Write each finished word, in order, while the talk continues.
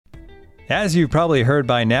As you've probably heard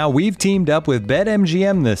by now, we've teamed up with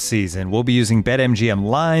BetMGM this season. We'll be using BetMGM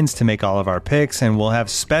lines to make all of our picks, and we'll have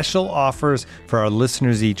special offers for our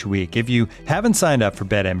listeners each week. If you haven't signed up for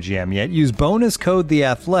BetMGM yet, use bonus code The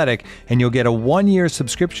Athletic, and you'll get a 1-year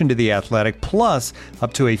subscription to The Athletic, plus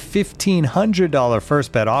up to a $1,500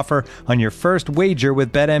 first bet offer on your first wager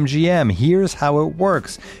with BetMGM. Here's how it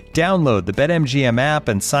works. Download the BetMGM app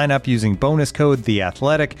and sign up using bonus code The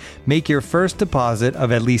Athletic. Make your first deposit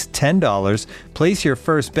of at least $10. Place your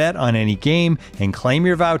first bet on any game and claim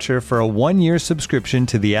your voucher for a 1-year subscription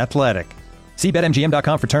to The Athletic. See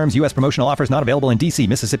BetMGM.com for terms. U.S. promotional offers not available in D.C.,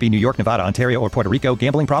 Mississippi, New York, Nevada, Ontario, or Puerto Rico.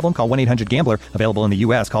 Gambling problem? Call 1-800-GAMBLER. Available in the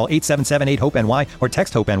U.S. Call 877-8-HOPE-NY or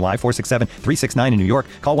text HOPE-NY 467-369 in New York.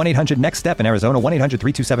 Call 1-800-NEXT-STEP in Arizona.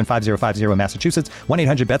 1-800-327-5050 in Massachusetts.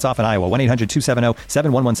 1-800-BETS-OFF in Iowa.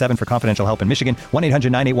 1-800-270-7117 for confidential help in Michigan.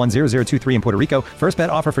 1-800-981-0023 in Puerto Rico. First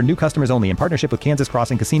bet offer for new customers only in partnership with Kansas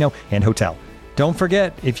Crossing Casino and Hotel. Don't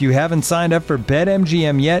forget, if you haven't signed up for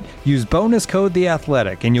BetMGM yet, use bonus code The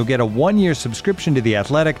Athletic, and you'll get a 1-year subscription to The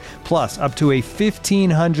Athletic, plus up to a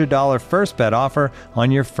 $1,500 first bet offer on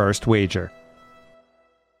your first wager.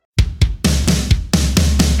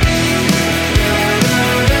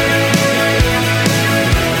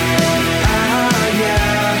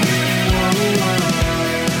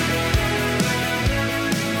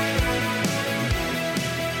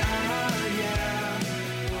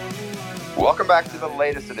 Welcome back to the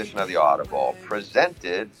latest edition of The Audible,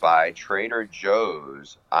 presented by Trader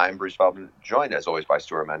Joe's. I'm Bruce Feldman, joined as always by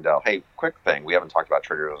Stuart Mendel. Hey, quick thing, we haven't talked about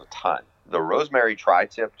Trader Joe's a ton. The rosemary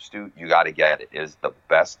tri-tip, Stu, you got to get it. It is the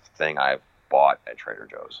best thing I've bought at Trader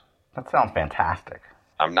Joe's. That sounds fantastic.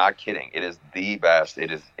 I'm not kidding. It is the best.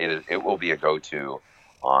 It will be a go-to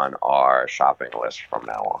on our shopping list from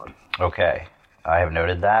now on. Okay, I have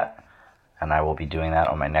noted that, and I will be doing that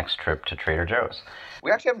on my next trip to Trader Joe's. We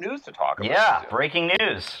actually have news to talk about. Yeah, breaking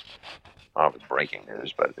news. I don't know if it's breaking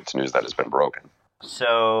news, but it's news that has been broken.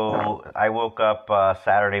 So I woke up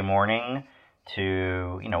Saturday morning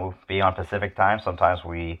to, be on Pacific time. Sometimes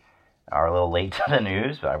we are a little late to the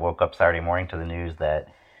news, but I woke up Saturday morning to the news that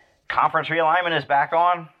conference realignment is back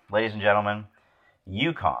on. Ladies and gentlemen,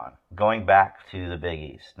 UConn going back to the Big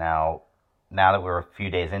East. Now that we're a few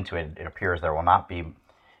days into it, it appears there will not be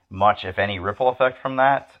much, if any, ripple effect from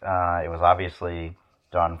that. It was obviously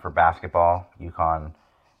done for basketball. UConn,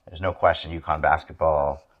 there's no question UConn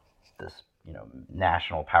basketball, this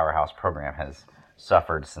national powerhouse program, has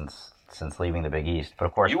suffered since leaving the Big East. But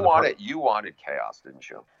of course, you wanted chaos, didn't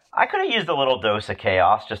you? I could have used a little dose of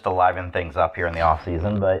chaos just to liven things up here in the off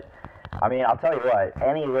season, but I mean, I'll tell you what,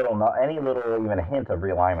 any little even a hint of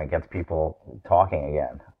realignment gets people talking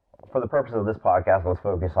again. For the purpose of this podcast, let's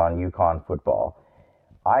focus on UConn football.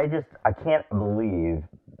 I can't believe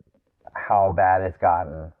how bad it's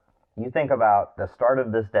gotten. You think about the start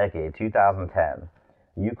of this decade, 2010,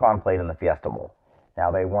 UConn played in the Fiesta Bowl.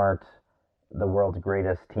 Now, they weren't the world's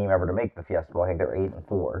greatest team ever to make the Fiesta Bowl. I think they were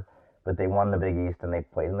 8-4, but they won the Big East and they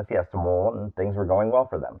played in the Fiesta Bowl, and things were going well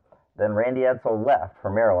for them. Then Randy Edsall left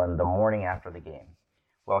for Maryland the morning after the game.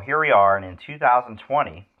 Well, here we are, and in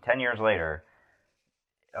 2020, 10 years later,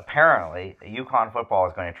 apparently UConn football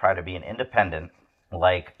is going to try to be an independent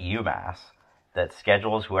like UMass that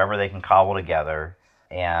schedules whoever they can cobble together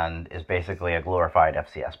and is basically a glorified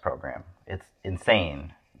FCS program. It's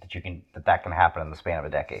insane that can happen in the span of a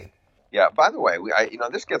decade. Yeah, by the way,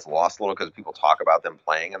 this gets lost a little because people talk about them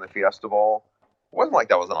playing in the Fiesta Bowl. It wasn't like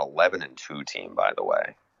that was an 11-2 team, by the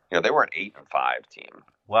way. They were an 8-5 team.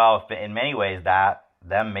 Well, in many ways,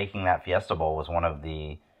 them making that Fiesta Bowl was one of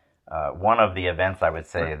the events, I would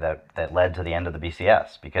say, that led to the end of the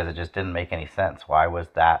BCS, because it just didn't make any sense. Why was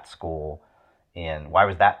that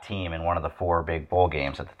team in one of the 4 big bowl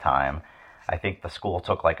games at the time? I think the school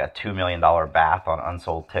took like a $2 million bath on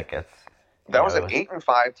unsold tickets. That was an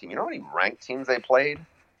 8-5 team. You know how many ranked teams they played?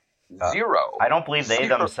 0. I don't believe they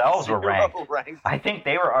themselves were ranked. I think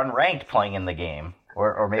they were unranked playing in the game,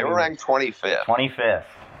 or maybe they were ranked 25th. 25th.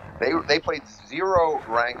 They played 0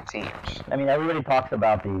 ranked teams. I mean, everybody talks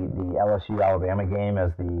about the LSU-Alabama game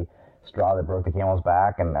as the straw that broke the camel's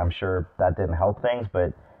back, and I'm sure that didn't help things,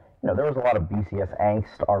 but there was a lot of BCS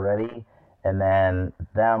angst already, and then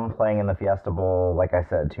them playing in the Fiesta Bowl, like I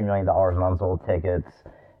said, $2 million in unsold tickets.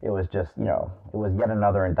 It was just, it was yet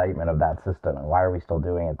another indictment of that system, and why are we still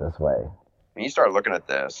doing it this way? When you start looking at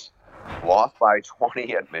this, lost by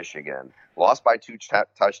 20 at Michigan, lost by 2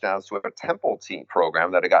 touchdowns to a Temple team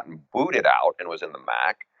program that had gotten booted out and was in the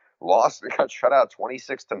MAC, got shut out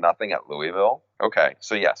 26-0 at Louisville. Okay,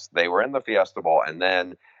 so yes, they were in the Fiesta Bowl, and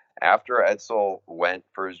then after Edsall went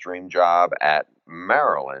for his dream job at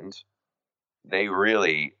Maryland, they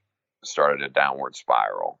really started a downward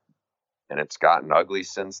spiral. And it's gotten ugly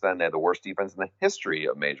since then. They had the worst defense in the history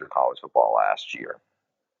of major college football last year.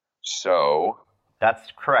 So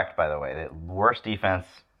that's correct, by the way. The worst defense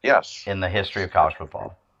yes, in the history of college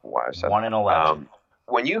football. Why I said 1-11.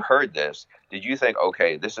 When you heard this, did you think,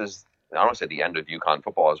 okay, this is, I don't want to say the end of UConn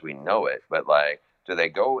football as we know it, but like, do they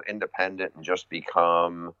go independent and just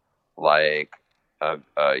become like a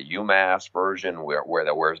UMass version where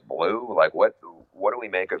that wears blue? Like, what do we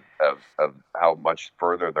make of how much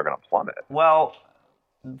further they're going to plummet? Well,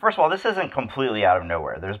 first of all, this isn't completely out of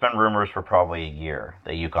nowhere. There's been rumors for probably a year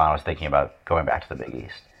that UConn was thinking about going back to the Big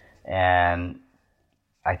East. And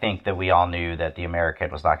I think that we all knew that the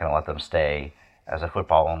American was not going to let them stay as a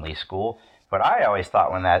football-only school. But I always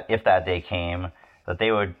thought if that day came, that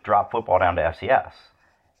they would drop football down to FCS.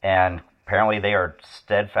 And apparently they are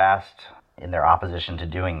steadfast in their opposition to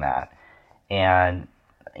doing that. And,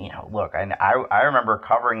 look, I remember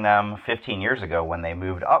covering them 15 years ago when they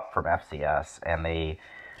moved up from FCS and they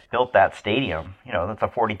built that stadium. That's a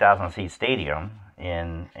 40,000-seat stadium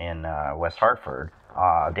in West Hartford.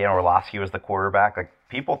 Dan Orlovsky was the quarterback. Like,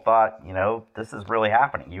 people thought, this is really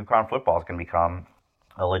happening. UConn football is going to become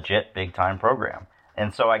a legit big-time program.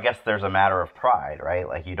 And so I guess there's a matter of pride, right?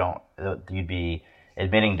 Like, you'd be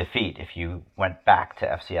admitting defeat if you went back to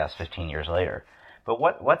FCS 15 years later. But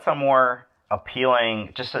what's a more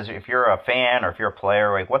appealing, just as if you're a fan or if you're a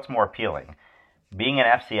player, like, what's more appealing? Being in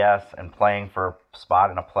FCS and playing for a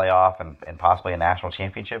spot in a playoff and possibly a national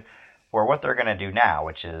championship, or what they're going to do now,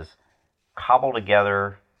 which is cobble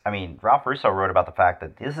together. I mean, Ralph Russo wrote about the fact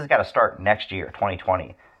that this has got to start next year,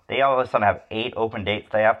 2020. They all of a sudden have 8 open dates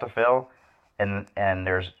they have to fill, and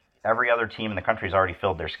there's every other team in the country has already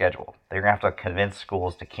filled their schedule. They're going to have to convince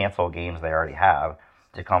schools to cancel games they already have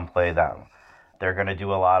to come play them. They're going to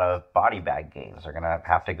do a lot of body bag games. They're going to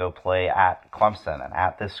have to go play at Clemson and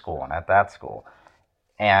at this school and at that school.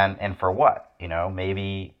 And for what?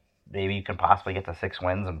 Maybe you can possibly get to 6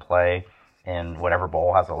 wins and play in whatever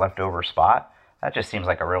bowl has a leftover spot. That just seems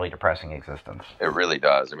like a really depressing existence. It really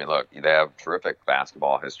does. I mean, look, they have terrific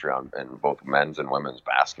basketball history in both men's and women's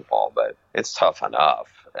basketball, but it's tough enough.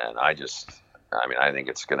 And I think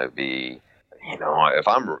it's going to be,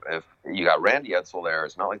 if you got Randy Edsall there,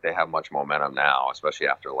 it's not like they have much momentum now, especially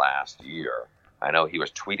after last year. I know he was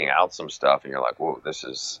tweeting out some stuff, and you're like, whoa, this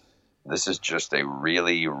is just a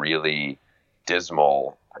really, really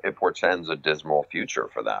dismal. It portends a dismal future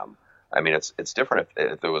for them. I mean, it's different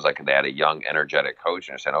if it was like they had a young, energetic coach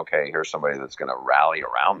and said, okay, here's somebody that's going to rally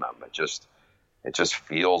around them. It just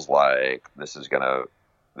feels like this is going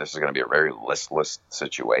to be a very listless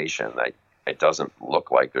situation. It doesn't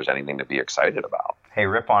look like there's anything to be excited about. Hey,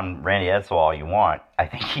 rip on Randy Edsall all you want. I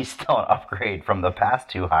think he's still an upgrade from the past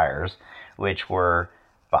 2 hires, which were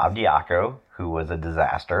Bob Diaco, who was a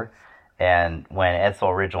disaster. And when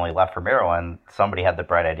Edsall originally left for Maryland, somebody had the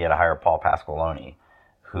bright idea to hire Paul Pasqualoni,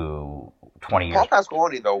 who 20 years... Paul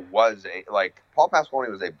Pasqualoni, though,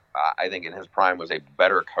 I think in his prime, was a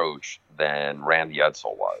better coach than Randy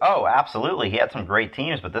Edsall was. Oh, absolutely. He had some great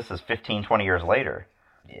teams, but this is 15, 20 years later.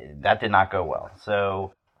 That did not go well.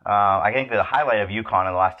 So I think the highlight of UConn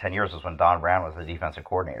in the last 10 years was when Don Brown was the defensive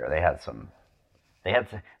coordinator. They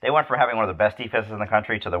went from having one of the best defenses in the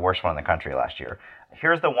country to the worst one in the country last year.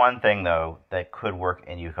 Here's the one thing, though, that could work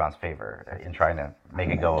in UConn's favor in trying to make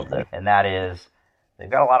a go of it, and that is they've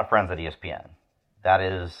got a lot of friends at ESPN. That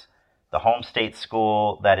is the home state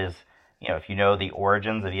school. That is, if you know the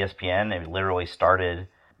origins of ESPN, it literally started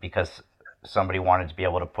because somebody wanted to be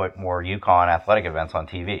able to put more UConn athletic events on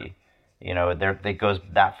TV. It goes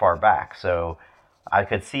that far back. So I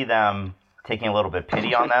could see them taking a little bit of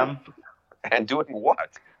pity on them. And doing what?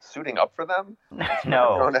 Suiting up for them? It's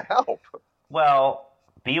no. not going to help. Well,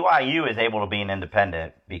 BYU is able to be an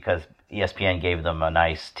independent because ESPN gave them a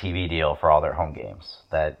nice TV deal for all their home games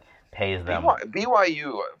that pays them.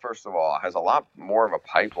 BYU, first of all, has a lot more of a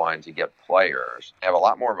pipeline to get players. They have a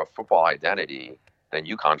lot more of a football identity than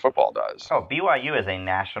UConn football does. Oh, BYU is a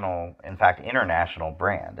national, in fact, international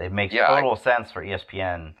brand. It makes total sense for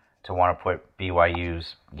ESPN to want to put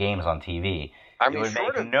BYU's games on TV. It would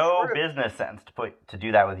make no business sense to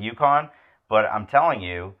do that with UConn, but I'm telling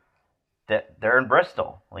you that they're in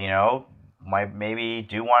Bristol. Might maybe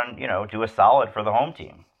do a solid for the home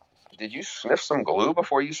team. Did you sniff some glue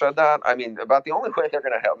before you said that? I mean, about the only way they're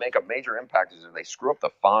going to make a major impact is if they screw up the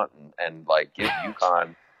font and give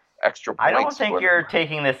UConn extra points. I don't think you're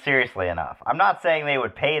taking this seriously enough. I'm not saying they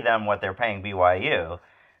would pay them what they're paying BYU,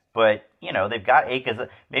 but they've got acres.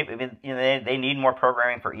 Maybe they need more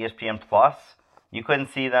programming for ESPN Plus. You couldn't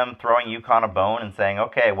see them throwing UConn a bone and saying,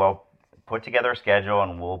 okay, well, put together a schedule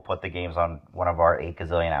and we'll put the games on one of our 8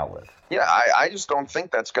 gazillion outlets. Yeah, I just don't think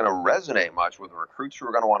that's going to resonate much with recruits who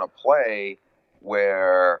are going to want to play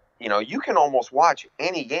where, you can almost watch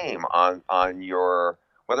any game on your,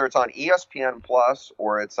 whether it's on ESPN Plus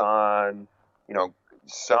or it's on,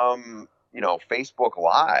 some, Facebook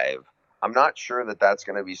Live. I'm not sure that that's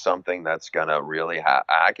going to be something that's going to really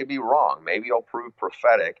I could be wrong. Maybe it'll prove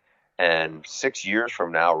prophetic, and 6 years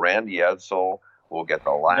from now, Randy Edsall will get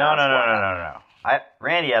the last. No.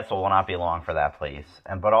 Randy Edsall will not be long for that place.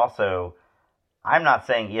 But also, I'm not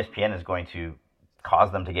saying ESPN is going to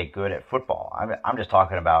cause them to get good at football. I'm just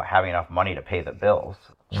talking about having enough money to pay the bills.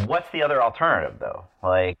 What's the other alternative, though?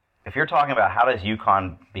 Like, if you're talking about how does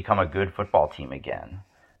UConn become a good football team again,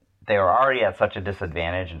 they are already at such a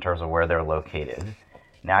disadvantage in terms of where they're located.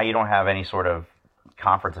 Now you don't have any sort of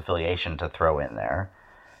conference affiliation to throw in there.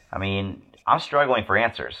 I mean, I'm struggling for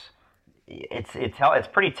answers. It's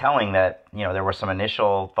pretty telling that, there was some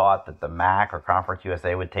initial thought that the MAC or Conference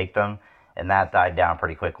USA would take them, and that died down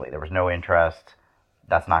pretty quickly. There was no interest.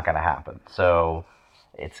 That's not going to happen. So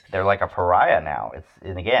they're like a pariah now.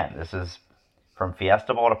 And again, this is from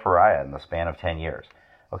Fiesta Bowl to pariah in the span of 10 years.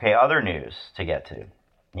 Okay, other news to get to.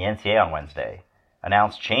 The NCAA on Wednesday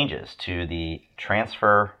announced changes to the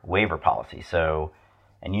transfer waiver policy. So,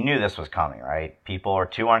 and you knew this was coming, right? People are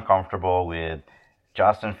too uncomfortable with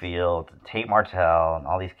Justin Fields, Tate Martell, and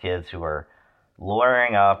all these kids who are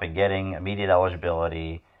lawyering up and getting immediate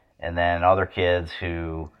eligibility, and then other kids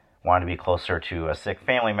who wanted to be closer to a sick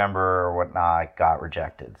family member or whatnot got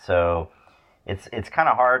rejected. So it's kind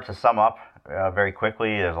of hard to sum up very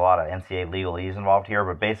quickly. There's a lot of NCAA legalese involved here,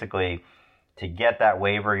 but basically to get that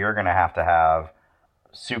waiver, you're going to have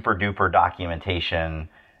super duper documentation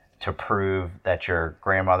to prove that your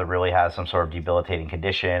grandmother really has some sort of debilitating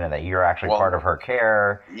condition and that you're actually part of her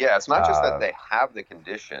care. Yeah, it's not just that they have the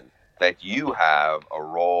condition, that you have a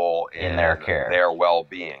role in their care, their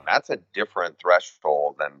well-being. That's a different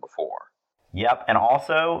threshold than before. Yep, and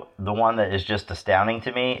also the one that is just astounding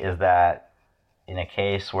to me is that in a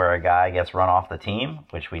case where a guy gets run off the team,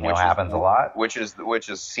 which we know happens a lot, which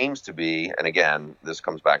seems to be, and again, this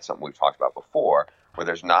comes back to something we've talked about before, where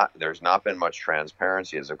there's not been much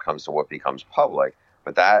transparency as it comes to what becomes public.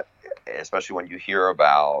 But that, especially when you hear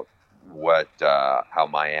about how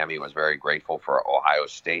Miami was very grateful for Ohio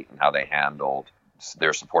State and how they handled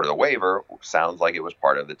their support of the waiver, sounds like it was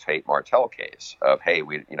part of the Tate Martell case of, hey,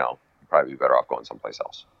 we probably be better off going someplace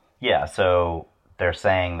else. Yeah, so they're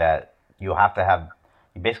saying that you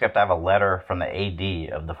basically have to have a letter from the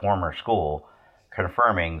AD of the former school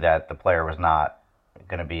confirming that the player was not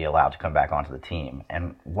going to be allowed to come back onto the team.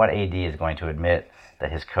 And what AD is going to admit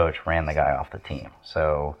that his coach ran the guy off the team?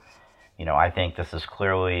 So, I think this is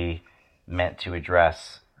clearly meant to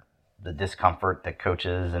address the discomfort that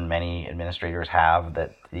coaches and many administrators have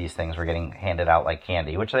that these things were getting handed out like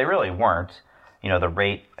candy, which they really weren't. The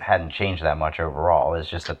rate hadn't changed that much overall. It's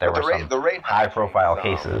just that there were some high-profile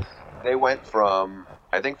cases. They went from,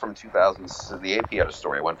 I think from 2000, the AP had a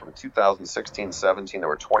story, it went from 2016-17, there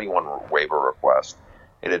were 21 waiver requests.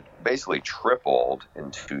 It had basically tripled in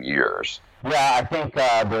 2 years. Yeah, I think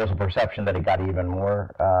there was a perception that it got even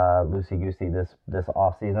more loosey-goosey this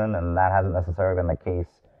offseason, and that hasn't necessarily been the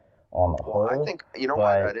case on the whole. I think,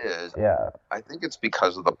 why that is? Yeah. I think it's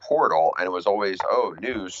because of the portal, and it was always,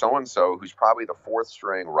 news, so-and-so, who's probably the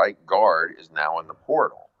fourth-string right guard, is now in the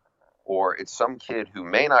portal. Or it's some kid who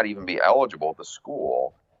may not even be eligible at the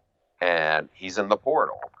school, and he's in the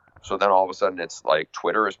portal. So then all of a sudden it's like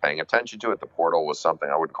Twitter is paying attention to it. The portal was something,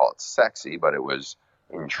 I wouldn't call it sexy, but it was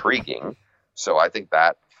intriguing. So I think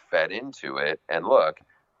that fed into it. And look,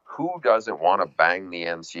 who doesn't want to bang the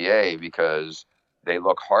NCAA because they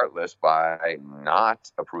look heartless by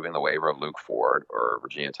not approving the waiver of Luke Ford or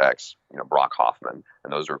Virginia Tech's, Brock Hoffman.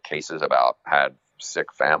 And those are cases about had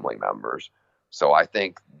sick family members. So I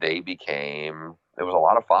think there was a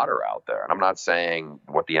lot of fodder out there. And I'm not saying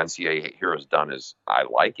what the NCAA here has done is I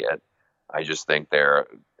like it. I just think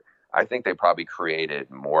they probably created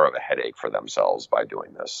more of a headache for themselves by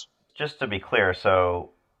doing this. Just to be clear,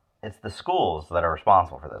 so it's the schools that are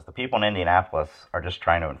responsible for this. The people in Indianapolis are just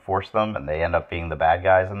trying to enforce them, and they end up being the bad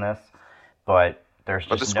guys in this. But the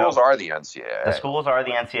schools are the NCAA. The schools are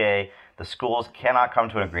the NCAA. The schools cannot come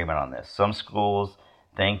to an agreement on this. Some schools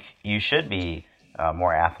think you should be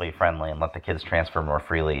more athlete friendly and let the kids transfer more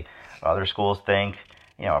freely. Other schools think,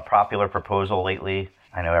 a popular proposal lately.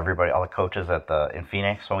 I know all the coaches in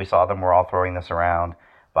Phoenix, when we saw them, were all throwing this around.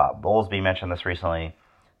 Bob Bowlesby mentioned this recently.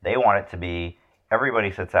 They want it to be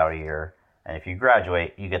everybody sits out a year, and if you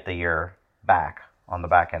graduate, you get the year back on the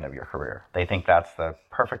back end of your career. They think that's the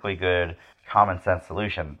perfectly good common sense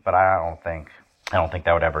solution, but I don't think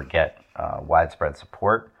that would ever get widespread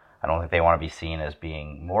support. I don't think they want to be seen as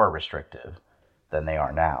being more restrictive than they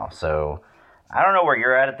are now. So I don't know where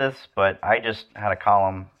you're at this, but I just had a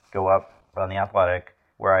column go up on The Athletic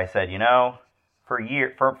where I said,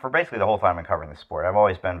 for basically the whole time I'm covering the sport, I've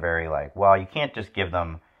always been very like, well, you can't just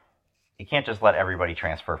let everybody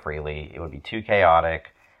transfer freely. It would be too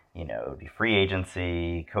chaotic. It would be free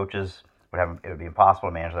agency. Coaches it would be impossible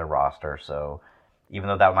to manage their roster. So even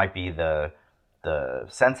though that might be the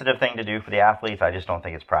sensitive thing to do for the athletes, I just don't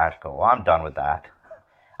think it's practical. Well, I'm done with that.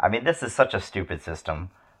 I mean, this is such a stupid system.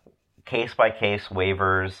 Case by case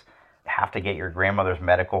waivers, have to get your grandmother's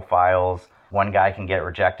medical files. One guy can get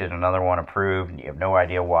rejected, another one approved, and you have no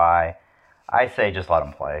idea why. I say just let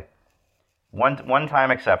them play. One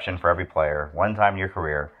time exception for every player. One time in your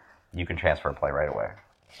career, you can transfer and play right away.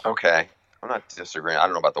 Okay. I'm not disagreeing. I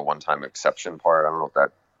don't know about the one-time exception part. I don't know if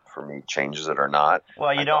that, for me, changes it or not. Well,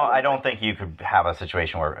 I don't think you could have a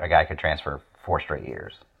situation where a guy could transfer 4 straight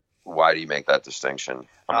years. Why do you make that distinction?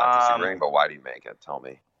 I'm not disagreeing, but why do you make it? Tell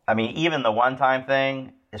me. I mean, even the one-time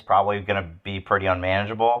thing is probably going to be pretty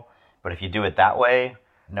unmanageable. But if you do it that way,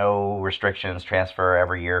 no restrictions, transfer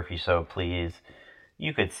every year if you so please,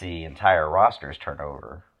 you could see entire rosters turn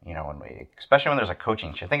over. Especially when there's a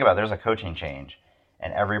coaching change. Think about it, there's a coaching change,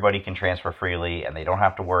 and everybody can transfer freely, and they don't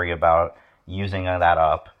have to worry about using that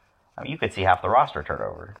up. I mean, you could see half the roster turn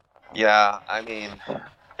over. Yeah, I mean,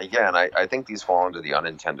 again, I think these fall into the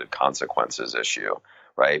unintended consequences issue,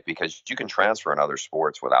 right? Because you can transfer in other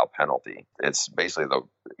sports without penalty. It's basically the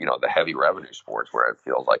heavy revenue sports where it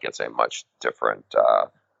feels like it's a much different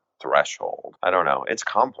threshold. I don't know. It's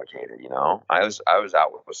complicated, I was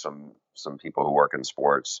out with some people who work in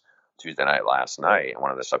sports Tuesday night last night, and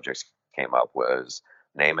one of the subjects came up was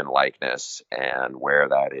name and likeness and where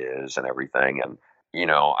that is and everything. And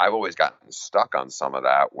I've always gotten stuck on some of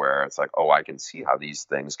that where it's like, oh, I can see how these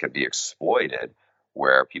things could be exploited,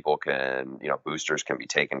 where people can, boosters can be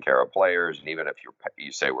taking care of players. And even if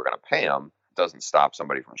you say we're going to pay them, it doesn't stop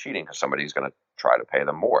somebody from cheating because somebody's going to try to pay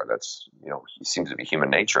them more. That's, it seems to be human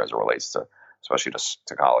nature as it relates to, especially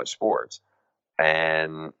to college sports.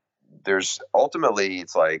 And there's ultimately,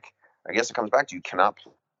 it's like, I guess it comes back to you cannot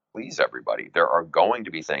please everybody. There are going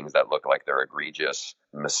to be things that look like they're egregious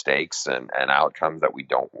mistakes and outcomes that we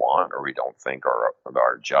don't want or we don't think are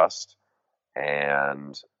just.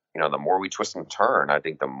 And, the more we twist and turn, I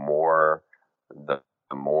think the more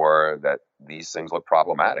that these things look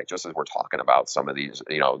problematic, just as we're talking about some of these,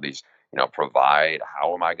 provide,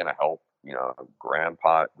 how am I going to help,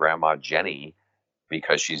 grandma Jenny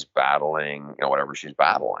because she's battling, whatever she's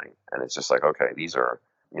battling. And it's just like, okay, these are,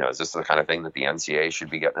 is this the kind of thing that the NCAA should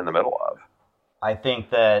be getting in the middle of? I think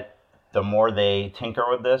that the more they tinker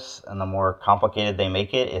with this and the more complicated they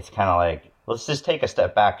make it, it's kind of like, let's just take a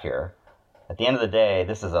step back here. At the end of the day,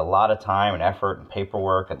 this is a lot of time and effort and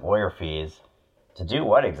paperwork and lawyer fees to do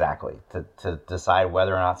what exactly? To decide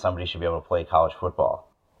whether or not somebody should be able to play college football.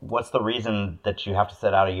 What's the reason that you have to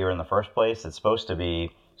set out a year in the first place? It's supposed to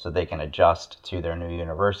be so they can adjust to their new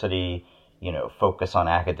university, focus on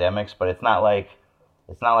academics, but it's not like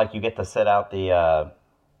you get to sit out the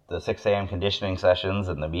 6 a.m. conditioning sessions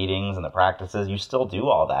and the meetings and the practices. You still do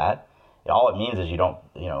all that. All it means is you don't,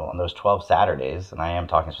 on those 12 Saturdays, and I am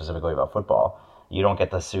talking specifically about football, you don't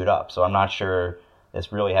get to suit up. So I'm not sure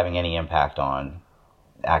it's really having any impact on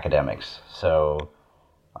academics. So,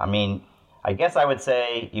 I mean, I guess I would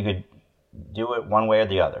say you could do it one way or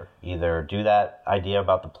the other. Either do that idea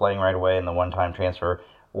about the playing right away and the one-time transfer,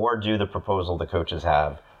 or do the proposal the coaches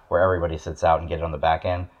have where everybody sits out and get it on the back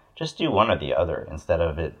end. Just do one or the other instead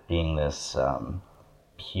of it being this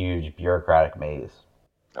huge bureaucratic maze.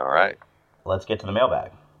 All right. Let's get to the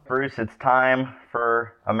mailbag. Bruce, it's time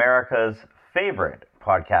for America's favorite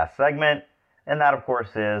podcast segment, and that, of course,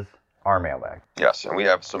 is our mailbag. Yes, and we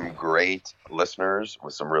have some great listeners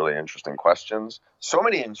with some really interesting questions. So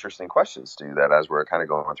many interesting questions, too, that as we're kind of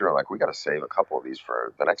going through, I'm like, we got to save a couple of these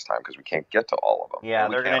for the next time because we can't get to all of them. Yeah,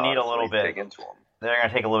 they're going to need a little bit. Dig into them. They're going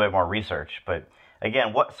to take a little bit more research, but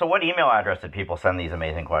again, what email address did people send these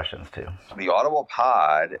amazing questions to?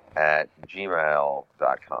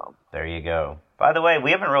 theaudiblepod@gmail.com. There you go. By the way,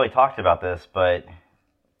 we haven't really talked about this, but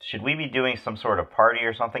should we be doing some sort of party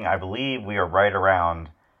or something? I believe we are right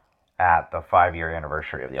around at the 5-year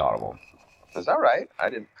anniversary of the Audible. Is that right?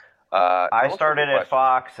 I didn't. I started at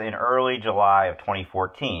Fox in early July of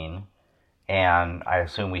 2014, and I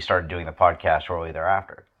assume we started doing the podcast shortly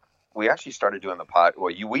thereafter. We actually started doing the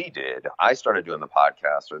we did. I started doing the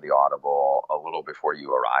podcast or the Audible Football a little before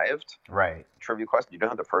you arrived. Right. Trivia question: you know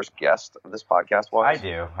who the first guest of this podcast was?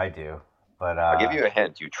 I do. But I'll give you a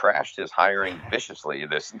hint. You trashed his hiring viciously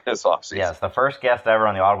this offseason. Yes, the first guest ever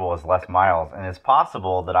on the Audible was Les Miles, and it's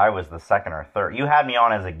possible that I was the second or third. You had me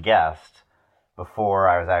on as a guest before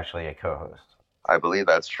I was actually a co-host. I believe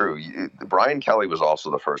that's true. Brian Kelly was also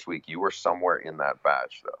the first week. You were somewhere in that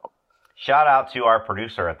batch, though. Shout out to our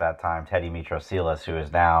producer at that time, Teddy Mitrosilis, who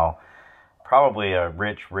is now probably a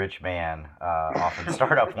rich man off in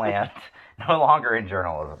startup land, no longer in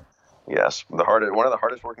journalism. Yes, one of the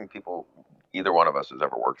hardest working people either one of us has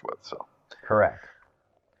ever worked with. So correct.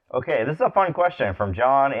 Okay, this is a fun question from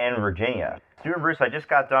John in Virginia. Stu and Bruce, I just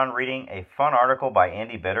got done reading a fun article by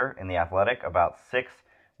Andy Bitter in The Athletic about 6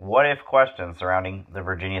 what-if questions surrounding the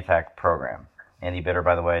Virginia Tech program. Andy Bitter,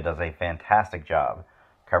 by the way, does a fantastic job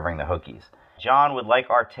covering the Hokies. John would like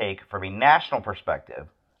our take from a national perspective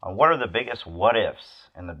on what are the biggest what-ifs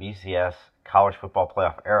in the BCS college football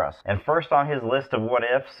playoff era. And first on his list of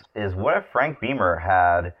what-ifs is what if Frank Beamer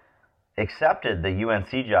had accepted the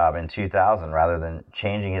UNC job in 2000 rather than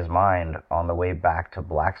changing his mind on the way back to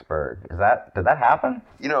Blacksburg. Did that happen?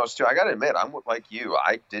 Stu, I got to admit, I'm like you.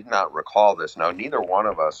 I did not recall this. Now, neither one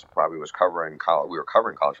of us probably was covering college. We were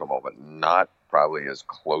covering college football, but not probably as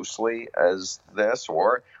closely as this.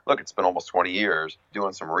 Or, look, it's been almost 20 years.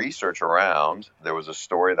 Doing some research around, there was a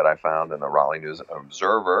story that I found in the Raleigh News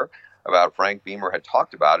Observer about Frank Beamer had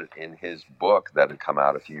talked about it in his book that had come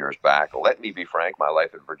out a few years back, Let Me Be Frank, My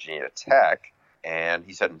Life at Virginia Tech. And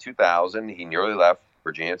he said in 2000, he nearly left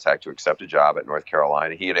Virginia Tech to accept a job at North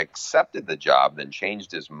Carolina. He had accepted the job, then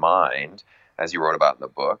changed his mind, as he wrote about in the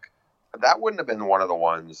book. That wouldn't have been one of the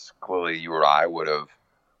ones, clearly, you or I would have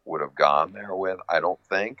gone there with, I don't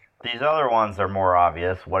think. These other ones are more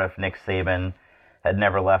obvious. What if Nick Saban had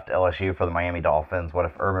never left LSU for the Miami Dolphins? What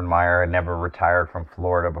if Urban Meyer had never retired from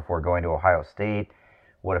Florida before going to Ohio State?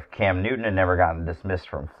 What if Cam Newton had never gotten dismissed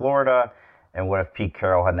from Florida? And what if Pete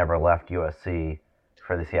Carroll had never left USC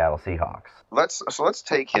for the Seattle Seahawks? Let's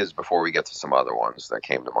take his before we get to some other ones that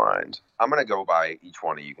came to mind. I'm going to go by each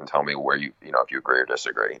one, and you can tell me where if you agree or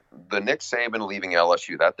disagree. The Nick Saban leaving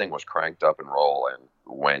LSU, that thing was cranked up and rolling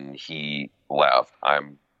when he left.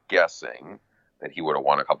 I'm guessing that he would have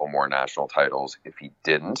won a couple more national titles if he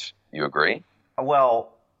didn't. You agree?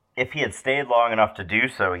 Well, if he had stayed long enough to do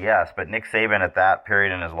so, yes. But Nick Saban at that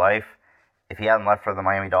period in his life, if he hadn't left for the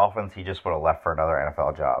Miami Dolphins, he just would have left for another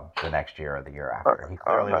NFL job the next year or the year after. He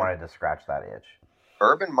clearly wanted to scratch that itch.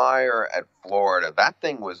 Urban Meyer at Florida, that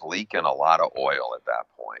thing was leaking a lot of oil at that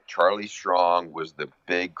point. Charlie Strong was the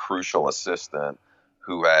big crucial assistant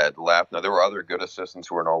who had left. Now, there were other good assistants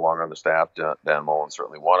who were no longer on the staff. Dan Mullen,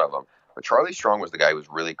 certainly one of them. But Charlie Strong was the guy who was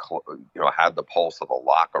really, had the pulse of the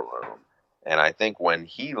locker room. And I think when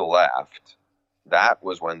he left, that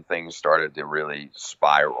was when things started to really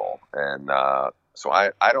spiral. And so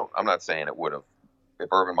I'm not saying it would have, if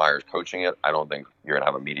Urban Meyer's coaching it, I don't think you're going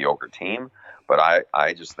to have a mediocre team. But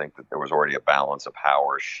I just think that there was already a balance of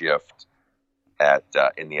power shift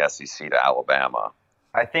in the SEC to Alabama.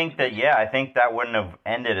 I think that wouldn't have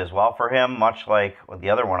ended as well for him, much like the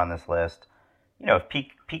other one on this list. If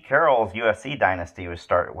Pete Carroll's USC dynasty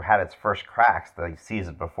had its first cracks the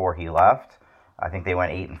season before he left, I think they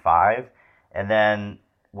went 8-5, and then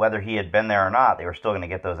whether he had been there or not, they were still going to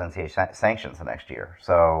get those NCAA sanctions the next year.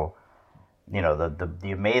 So,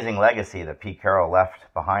 the amazing legacy that Pete Carroll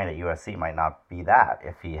left behind at USC might not be that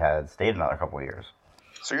if he had stayed another couple of years.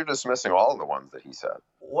 So you're dismissing all of the ones that he said?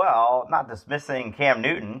 Well, not dismissing Cam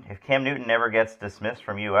Newton. If Cam Newton never gets dismissed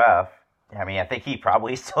from UF, I think he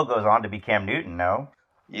probably still goes on to be Cam Newton, no?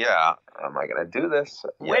 Yeah. Am I going to do this?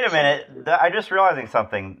 Wait a minute. I'm just realizing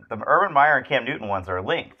something. The Urban Meyer and Cam Newton ones are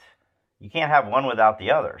linked. You can't have one without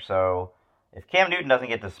the other. So if Cam Newton doesn't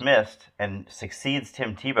get dismissed and succeeds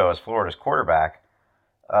Tim Tebow as Florida's quarterback,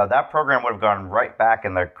 that program would have gone right back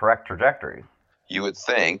in the correct trajectory. You would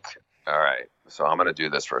think. All right. So I'm going to do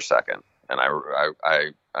this for a second. And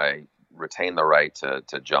I retain the right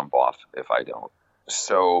to jump off if I don't.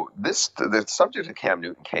 So the subject of Cam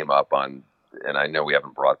Newton came up on, and I know we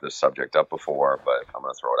haven't brought this subject up before, but I'm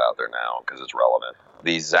going to throw it out there now because it's relevant.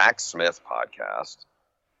 The Zach Smith podcast,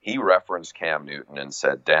 he referenced Cam Newton and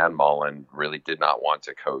said Dan Mullen really did not want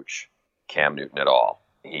to coach Cam Newton at all.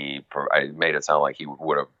 I made it sound like he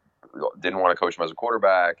didn't want to coach him as a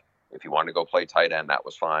quarterback. If he wanted to go play tight end, that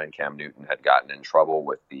was fine. Cam Newton had gotten in trouble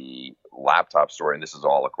with the laptop story, and this is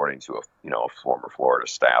all according to a former Florida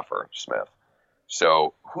staffer, Smith.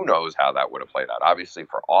 So who knows how that would have played out. Obviously,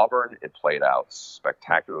 for Auburn, it played out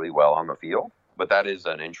spectacularly well on the field, but that is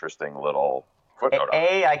an interesting little footnote.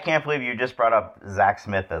 I can't believe you just brought up Zach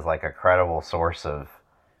Smith as like a credible source of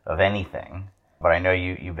of anything. But I know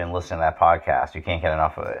you've been listening to that podcast. You can't get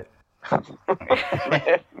enough of it.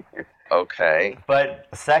 Okay. But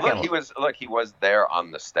second, he was there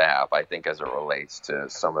on the staff, I think, as it relates to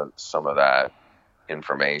some of that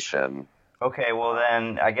information. Okay, well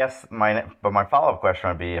then I guess my follow-up question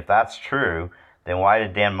would be, if that's true, then why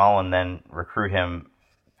did Dan Mullen then recruit him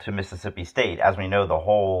to Mississippi State? As we know, the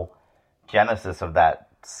whole genesis of that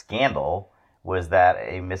scandal was that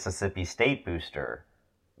a Mississippi State booster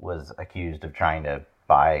was accused of trying to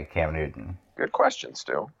buy Cam Newton. Good question,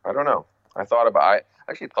 Stu. I don't know. I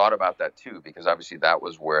actually thought about that too, because obviously that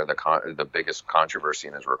was where the biggest controversy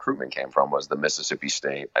in his recruitment came from, was the Mississippi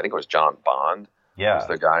State. I think it was John Bond. Yeah. Was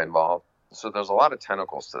the guy involved. So there's a lot of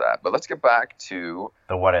tentacles to that. But let's get back to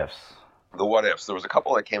the what ifs. The what ifs. There was a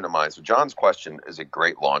couple that came to mind. So John's question is a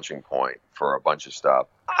great launching point for a bunch of stuff.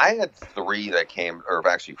 I had four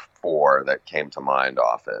that came to mind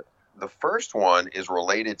off it. The first one is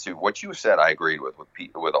related to what you said. I agreed with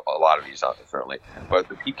a lot of these, certainly. But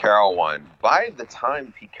the Pete Carroll one, by the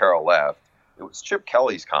time Pete Carroll left, it was Chip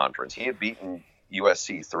Kelly's conference. He had beaten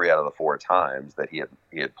USC 3 out of the 4 times that he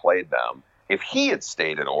had played them. If he had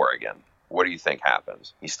stayed at Oregon, what do you think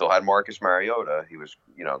happens? He still had Marcus Mariota. He was,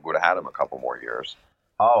 would have had him a couple more years.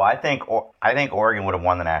 Oh, I think Oregon would have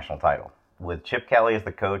won the national title. With Chip Kelly as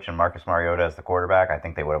the coach and Marcus Mariota as the quarterback, I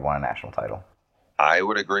think they would have won a national title. I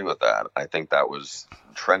would agree with that. I think that was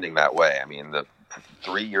trending that way. I mean, the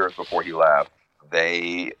 3 years before he left,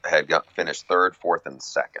 they had finished 3rd, 4th, and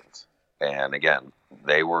 2nd. And again,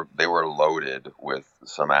 they were loaded with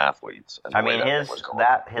some athletes. I mean,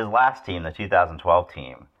 his last team, the 2012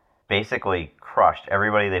 team, basically crushed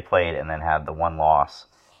everybody they played, and then had the one loss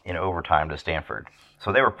in overtime to Stanford.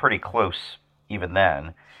 So they were pretty close even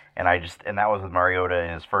then. And that was with Mariota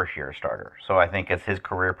in his first year as starter. So I think as his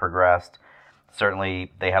career progressed,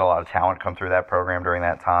 certainly they had a lot of talent come through that program during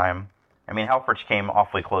that time. I mean, Helfrich came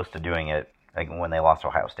awfully close to doing it when they lost to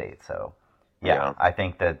Ohio State. So yeah, I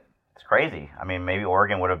think that it's crazy. I mean, maybe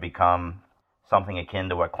Oregon would have become something akin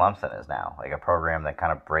to what Clemson is now, like a program that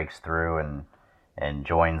kind of breaks through and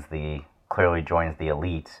clearly joins the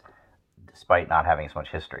elite despite not having as much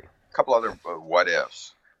history. A couple other what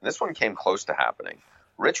ifs. This one came close to happening.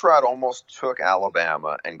 Rich Rod almost took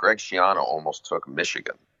Alabama, and Greg Schiano almost took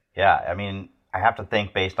Michigan. Yeah, I mean, I have to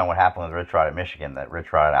think, based on what happened with Rich Rod at Michigan, that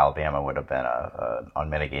Rich Rod at Alabama would have been an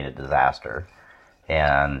unmitigated disaster.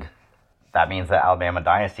 And that means that Alabama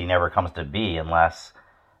dynasty never comes to be unless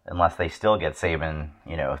they still get Saban,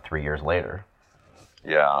 3 years later.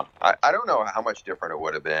 Yeah, I don't know how much different it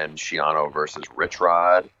would have been Schiano versus Rich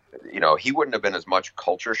Rod. He wouldn't have been as much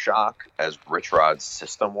culture shock as Rich Rod's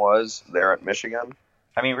system was there at Michigan.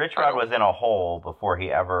 I mean, Rich Rod was in a hole before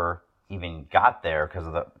he ever even got there because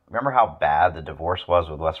remember how bad the divorce was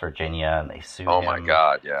with West Virginia, and they sued him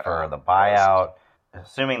for the buyout.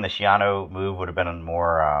 Assuming the Schiano move would have been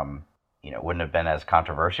more, wouldn't have been as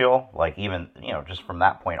controversial. Like even, just from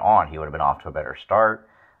that point on, he would have been off to a better start.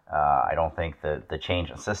 I don't think that the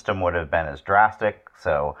change in system would have been as drastic.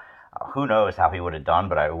 So who knows how he would have done,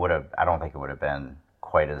 but I don't think it would have been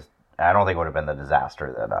the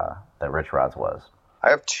disaster that Rich Rod's was. I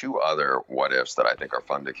have 2 other what ifs that I think are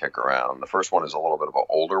fun to kick around. The first one is a little bit of an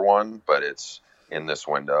older one, but it's in this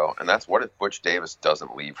window, and that's what if Butch Davis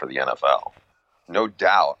doesn't leave for the NFL? No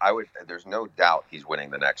doubt, there's no doubt he's winning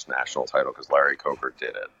the next national title because Larry Coker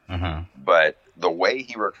did it. Mm-hmm. But the way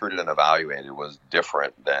he recruited and evaluated was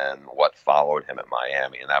different than what followed him at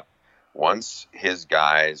Miami, and that once his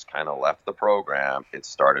guys kind of left the program, it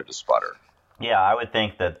started to sputter. Yeah, I would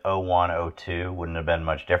think that 01, 02 wouldn't have been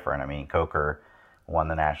much different. I mean, Coker won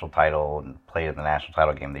the national title and played in the national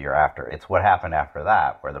title game the year after. It's what happened after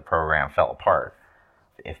that where the program fell apart.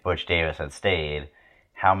 If Butch Davis had stayed,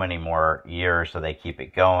 how many more years do they keep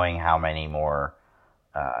it going? How many more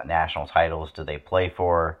national titles do they play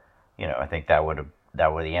for? I think the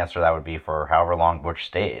answer to that would be for however long Butch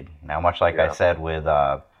stayed. Now, much like I said with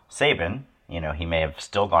Saban, he may have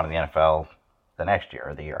still gone to the NFL the next year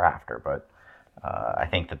or the year after, but I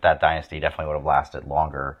think that dynasty definitely would have lasted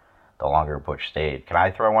longer the longer Butch stayed. Can I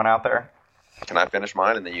throw one out there? Can I finish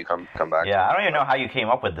mine and then you come back? Yeah, I don't even know how you came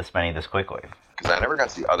up with this many this quickly. Because I never got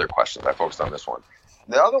to the other questions. I focused on this one.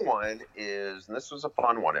 The other one is, and this was a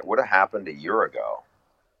fun one, it would have happened a year ago.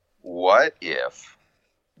 What if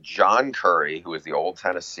John Curry, who is the old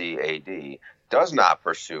Tennessee AD, does not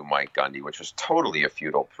pursue Mike Gundy, which was totally a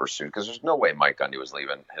futile pursuit because there's no way Mike Gundy was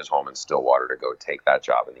leaving his home in Stillwater to go take that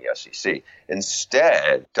job in the SEC.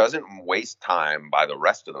 Instead, doesn't waste time by the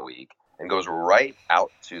rest of the week and goes right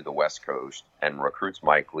out to the West Coast and recruits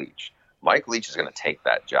Mike Leach. Mike Leach is going to take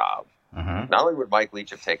that job. Mm-hmm. Not only would Mike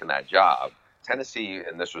Leach have taken that job, Tennessee,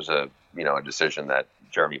 and this was a decision that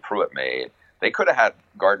Jeremy Pruitt made. They could have had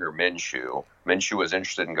Gardner Minshew. Minshew was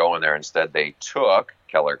interested in going there. Instead, they took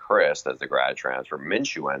Keller Christ as the grad transfer.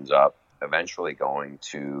 Minshew ends up eventually going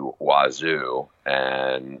to Wazoo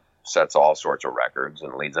and sets all sorts of records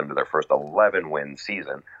and leads them to their first 11-win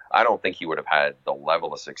season. I don't think he would have had the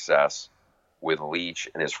level of success with Leach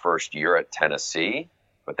in his first year at Tennessee,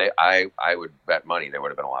 but I would bet money they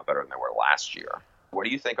would have been a lot better than they were last year. What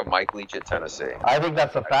do you think of Mike Leach at Tennessee? I think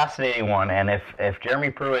that's a fascinating one, and if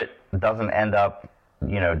Jeremy Pruitt doesn't end up,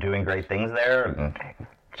 doing great things there, and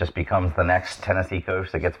just becomes the next Tennessee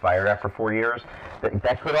coach that gets fired after 4 years,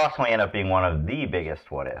 that could also end up being one of the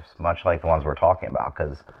biggest what-ifs, much like the ones we're talking about,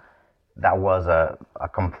 because that was a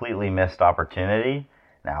completely missed opportunity.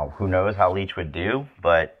 Now, who knows how Leach would do,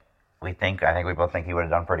 but I think we both think he would have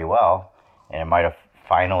done pretty well, and it might have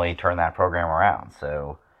finally turned that program around.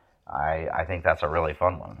 So I think that's a really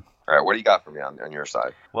fun one. All right, what do you got for me on your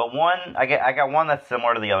side? Well, I got one that's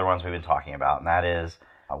similar to the other ones we've been talking about, and that is,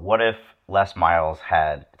 what if Les Miles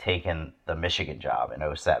had taken the Michigan job in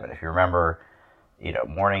 2007? If you remember,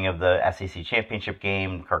 morning of the SEC championship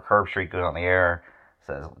game, Kirk Herbstreit goes on the air,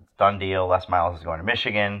 says, done deal, Les Miles is going to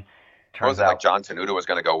Michigan. Was it like John Tenuta was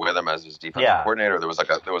going to go with him as his defensive coordinator? There was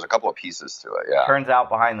a couple of pieces to it. Yeah. Turns out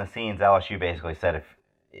behind the scenes, LSU basically said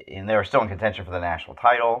and they were still in contention for the national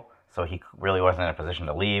title, so he really wasn't in a position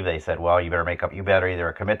to leave. They said, well, you better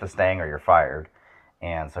either commit to staying or you're fired,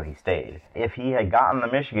 and so he stayed. If he had gotten the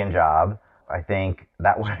Michigan job, I think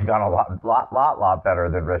that would have gone a lot better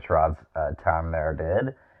than Rich Rod's time there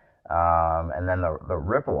did. And then the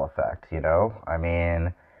ripple effect, I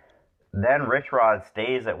mean. Then Rich Rod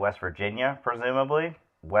stays at West Virginia, presumably.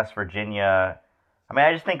 West Virginia,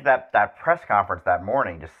 I just think that press conference that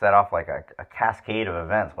morning just set off like a cascade of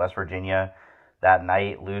events. West Virginia that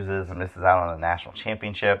night loses and misses out on the national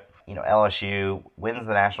championship. LSU wins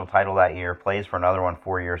the national title that year, plays for another one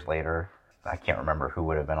 4 years later. I can't remember who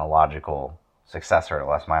would have been a logical successor to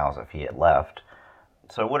Les Miles if he had left.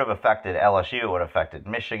 So it would have affected LSU, it would have affected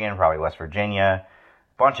Michigan, probably West Virginia,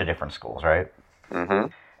 a bunch of different schools, right? Mm-hmm.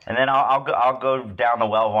 And then I'll go down the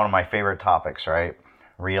well of one of my favorite topics, right?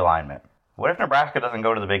 Realignment. What if Nebraska doesn't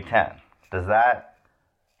go to the Big Ten? Does that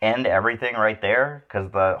end everything right there?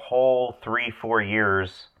 Because the whole 3-4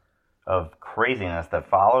 years of craziness that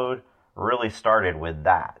followed really started with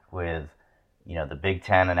that, with the Big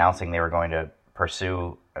Ten announcing they were going to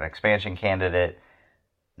pursue an expansion candidate.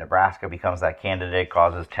 Nebraska becomes that candidate,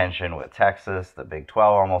 causes tension with Texas. The Big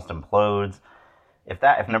 12 almost implodes.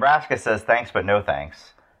 If Nebraska says thanks but no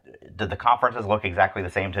thanks, did the conferences look exactly the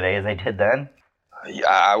same today as they did then? Yeah,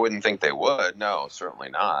 I wouldn't think they would. No, certainly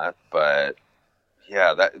not. But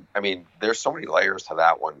yeah, there's so many layers to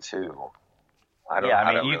that one too.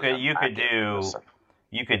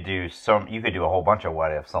 You could do a whole bunch of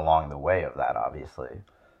what ifs along the way of that. Obviously,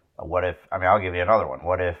 what if? I'll give you another one.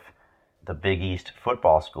 What if the Big East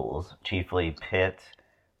football schools, chiefly Pitt,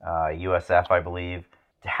 USF, I believe,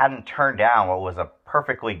 hadn't turned down what was a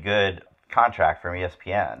perfectly good contract from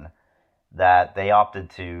ESPN, that they opted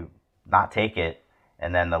to not take it,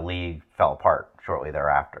 and then the league fell apart shortly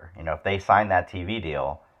thereafter. If they signed that TV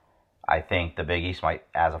deal, I think the Big East might,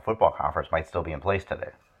 as a football conference, might still be in place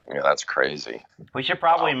today. Yeah, that's crazy. We should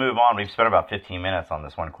probably move on. We've spent about 15 minutes on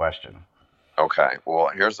this one question. Okay, well,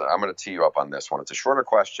 I'm going to tee you up on this one. It's a shorter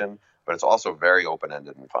question, but it's also very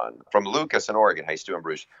open-ended and fun. From Lucas in Oregon. Hey, Stu and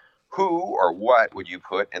Bruce. Who or what would you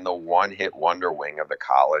put in the one-hit wonder wing of the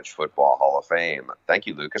College Football Hall of Fame? Thank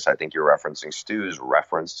you, Lucas. I think you're referencing Stu's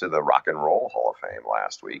reference to the Rock and Roll Hall of Fame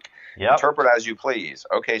last week. Yep. Interpret as you please.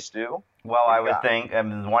 Okay, Stu? Well, I would think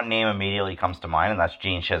one name immediately comes to mind, and that's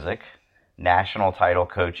Gene Chizik. National title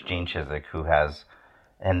coach Gene Chizik,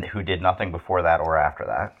 who did nothing before that or after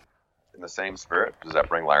that. In the same spirit, does that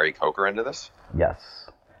bring Larry Coker into this? Yes.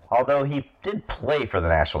 Although he did play for the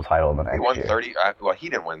national title the next year. He won 30. Well, he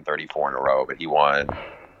didn't win 34 in a row, but he won.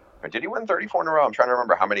 Did he win 34 in a row? I'm trying to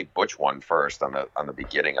remember how many Butch won first on the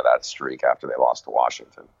beginning of that streak after they lost to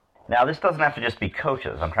Washington. Now, this doesn't have to just be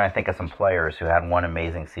coaches. I'm trying to think of some players who had one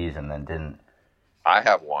amazing season and didn't. I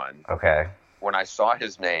have one. Okay. When I saw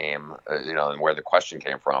his name, and where the question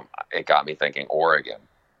came from, it got me thinking Oregon.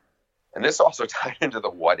 And this also tied into the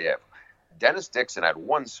what if. Dennis Dixon had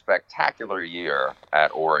one spectacular year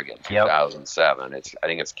at Oregon, 2007. I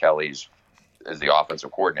think it's Kelly's is the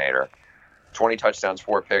offensive coordinator. 20 touchdowns,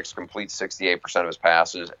 4 picks, completes 68% of his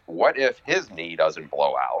passes. What if his knee doesn't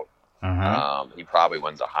blow out? Mm-hmm. He probably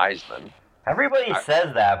wins a Heisman. Everybody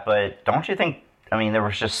says that, but don't you think, there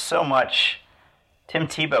was just so much. Tim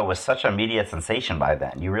Tebow was such a media sensation by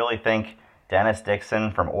then. You really think Dennis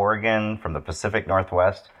Dixon from Oregon, from the Pacific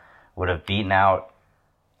Northwest, would have beaten out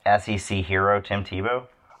SEC hero Tim Tebow?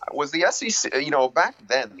 Was the SEC, back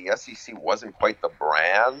then, the SEC wasn't quite the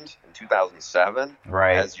brand in 2007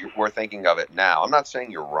 Right. as we're thinking of it now. I'm not saying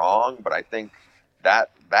you're wrong, but I think that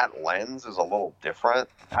lens is a little different.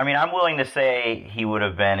 I mean, I'm willing to say he would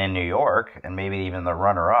have been in New York and maybe even the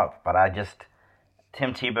runner-up, but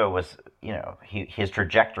Tim Tebow was, his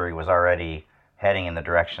trajectory was already heading in the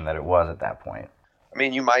direction that it was at that point. I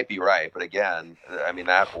mean, you might be right, but again,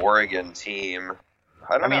 that Oregon team,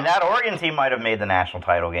 I don't know. That Oregon team might have made the national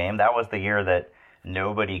title game. That was the year that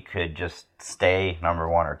nobody could just stay number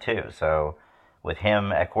 1 or 2. So with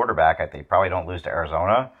him at quarterback, they probably don't lose to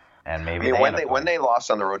Arizona. And maybe when they lost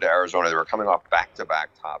on the road to Arizona, they were coming off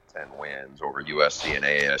back-to-back top 10 wins over USC and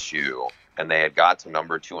ASU, and they had got to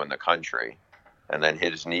number 2 in the country. And then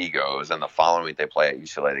his knee goes, and the following week they play at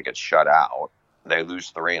UCLA, they get shut out. They lose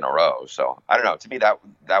 3 in a row. So I don't know. To me, that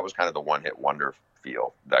was kind of the one-hit wonder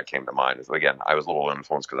feel that came to mind. Again, I was a little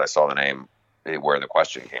influenced because I saw the name where the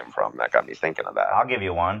question came from. That got me thinking of that. I'll give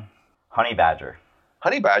you one. Honey Badger.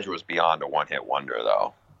 Honey Badger was beyond a one-hit wonder,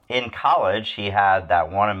 though. In college, he had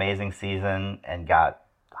that one amazing season and got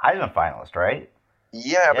Heisman finalist, right?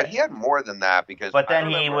 Yeah, but he had more than that because. But then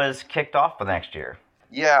he was kicked off the next year.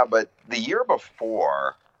 Yeah, but the year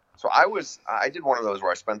before, so I did one of those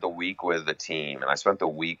where I spent the week with the team, and I spent the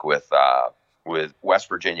week with West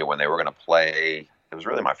Virginia when they were going to play. It was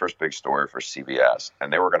really my first big story for CBS,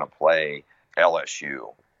 and they were going to play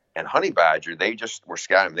LSU. And Honey Badger, they just were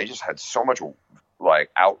scouting. They just had so much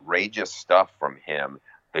outrageous stuff from him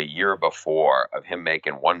the year before of him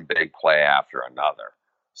making one big play after another.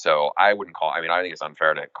 So I think it's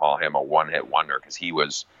unfair to call him a one-hit wonder because he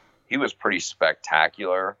was pretty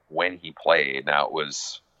spectacular when he played. Now it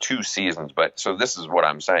was 2 seasons, but so this is what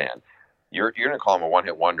I'm saying. You're going to call him a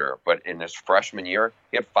one-hit wonder, but in his freshman year,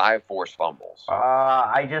 he had 5 forced fumbles.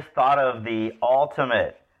 I just thought of the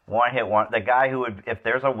ultimate one-hit wonder. The guy who would, if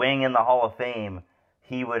there's a wing in the Hall of Fame,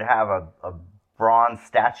 he would have a bronze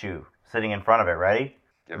statue sitting in front of it. Ready?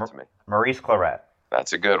 Give it to me. Maurice Claret.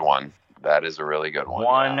 That's a good one. That is a really good one.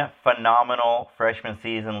 One phenomenal freshman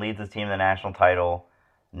season, leads his team to the national title,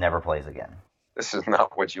 never plays again. This is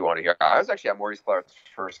not what you want to hear. I was actually at Maurice Claret's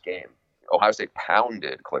first game. Ohio State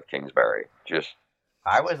pounded Cliff Kingsbury.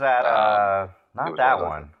 I was at not that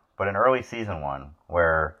one, but an early season one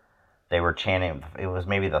where they were chanting. It was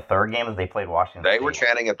maybe the third game that they played Washington State. They were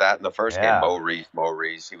chanting at that in the first game. Mo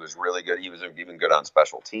Reese. He was really good. He was even good on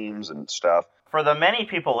special teams and stuff. For the many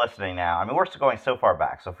people listening now, we're going so far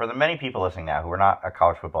back. So for the many people listening now who are not a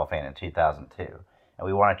college football fan in 2002, and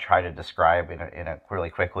we want to try to describe in a really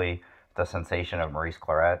quickly the sensation of Maurice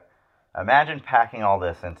Claret, imagine packing all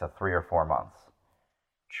this into 3 or 4 months.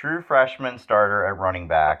 True freshman starter at running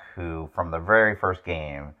back who, from the very first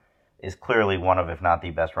game, is clearly one of, if not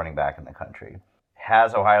the best running back in the country.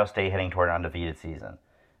 Has Ohio State heading toward an undefeated season.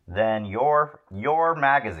 Then your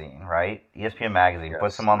magazine, right? ESPN magazine,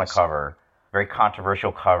 puts him on the cover. Very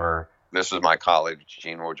controversial cover. This was my colleague,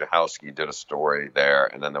 Gene Wojciechowski, did a story there,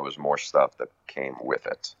 and then there was more stuff that came with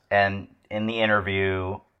it. And in the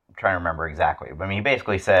interview, I'm trying to remember exactly, but he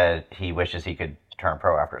basically said he wishes he could turn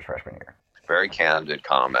pro after his freshman year. Very candid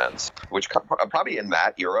comments, which probably in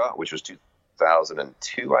that era, which was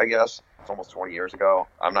 2002, I guess. It's almost 20 years ago.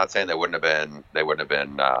 I'm not saying they wouldn't have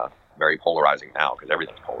been very polarizing now, because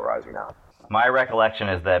everything's polarizing now. My recollection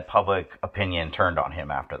is that public opinion turned on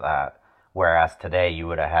him after that. Whereas today you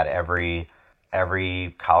would have had every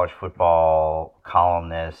college football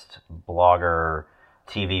columnist, blogger,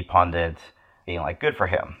 TV pundit being like, good for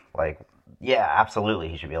him. Like, yeah, absolutely,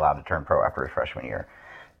 he should be allowed to turn pro after his freshman year.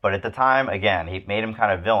 But at the time, again, he made him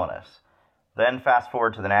kind of villainous. Then fast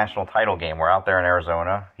forward to the national title game. We're out there in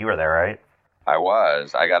Arizona. You were there, right? I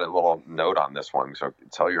was. I got a little note on this one, so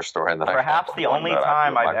tell your story. And then perhaps the only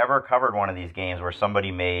time I've ever covered one of these games where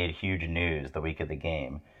somebody made huge news the week of the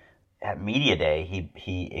game. At Media Day,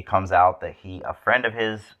 it comes out that a friend of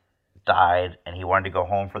his died, and he wanted to go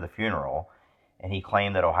home for the funeral, and he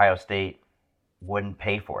claimed that Ohio State wouldn't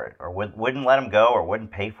pay for it, or wouldn't let him go, or wouldn't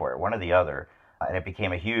pay for it, one or the other. And it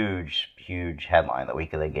became a huge, huge headline the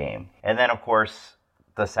week of the game. And then, of course,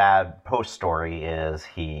 the sad post story is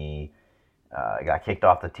he got kicked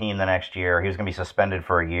off the team the next year. He was going to be suspended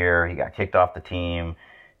for a year. He got kicked off the team.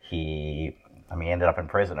 He ended up in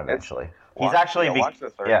prison eventually. He's actually watch the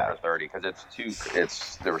 30 for 30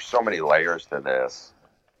 because there were so many layers to this.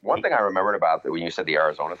 One thing I remembered about when you said the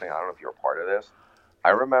Arizona thing, I don't know if you were part of this. I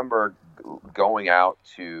remember going out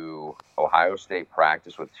to Ohio State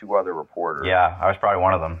practice with 2 other reporters. Yeah, I was probably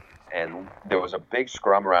one of them. And there was a big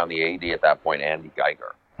scrum around the AD at that point, Andy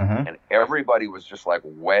Geiger. and everybody was just like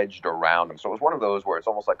wedged around him. So it was one of those where it's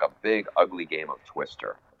almost like a big, ugly game of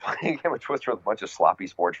Twister. Playing a game of Twister with a bunch of sloppy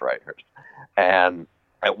sports writers. And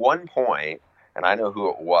at one point, and I know who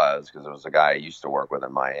it was because it was a guy I used to work with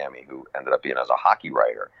in Miami who ended up being as a hockey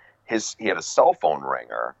writer. He had a cell phone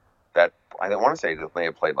ringer that I want to say that they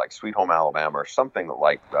had played like Sweet Home Alabama or something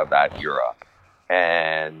like that era.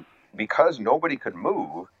 And because nobody could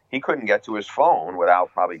move, he couldn't get to his phone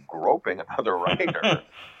without probably groping another writer.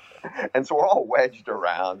 And so we're all wedged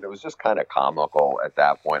around. It was just kind of comical at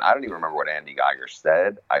that point. I don't even remember what Andy Geiger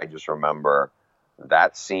said. I just remember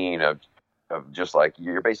that scene of just like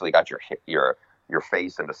you're basically got your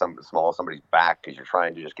face into somebody's back because you're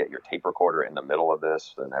trying to just get your tape recorder in the middle of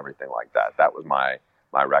this and everything like that. That was my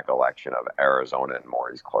recollection of Arizona and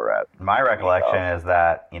Maurice Clarett. My recollection is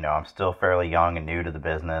that, I'm still fairly young and new to the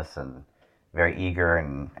business and very eager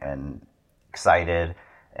and excited.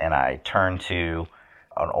 And I turned to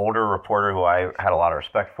an older reporter who I had a lot of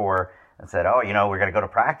respect for and said, "Oh, we're going to go to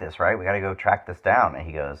practice, right? We got to go track this down." And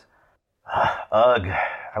he goes, "Ugh,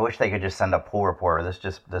 I wish they could just send a pool reporter.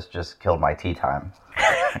 This just killed my tea time."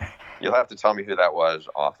 You'll have to tell me who that was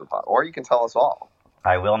off the pot, or you can tell us all.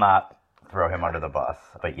 I will not throw him under the bus,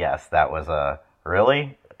 but yes, that was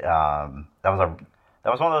really. That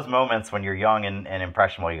was one of those moments when you're young and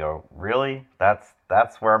impressionable. You go, really? That's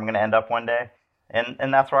where I'm going to end up one day,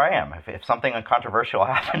 and that's where I am. If something controversial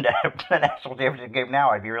happened at the national championship game now,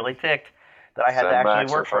 I'd be really ticked that I had to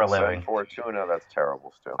actually work for a living. Fortuna, that's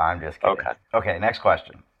terrible, Stu. I'm just kidding. Okay, next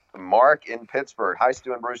question. Mark in Pittsburgh. Hi,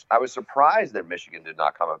 Stu and Bruce. I was surprised that Michigan did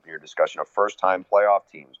not come up in your discussion of first-time playoff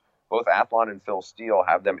teams. Both Athlon and Phil Steele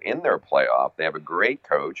have them in their playoff. They have a great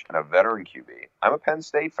coach and a veteran QB. I'm a Penn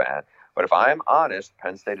State fan, but if I'm honest,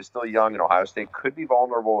 Penn State is still young, and Ohio State could be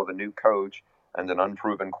vulnerable with a new coach and an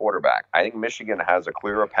unproven quarterback. I think Michigan has a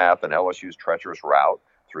clearer path than LSU's treacherous route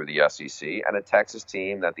through the SEC, and a Texas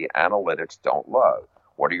team that the analytics don't love.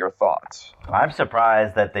 What are your thoughts? I'm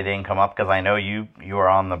surprised that they didn't come up because I know you are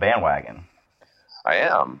on the bandwagon. I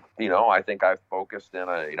am. I think I've focused in,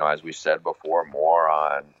 as we said before, more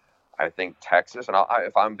on, I think, Texas. And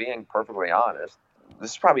if I'm being perfectly honest,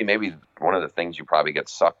 this is probably maybe one of the things you probably get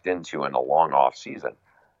sucked into in a long off season.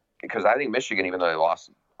 Because I think Michigan, even though they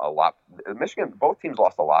lost a lot, both teams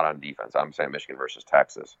lost a lot on defense. I'm saying Michigan versus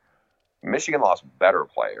Texas. Michigan lost better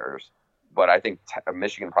players, but I think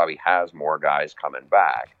Michigan probably has more guys coming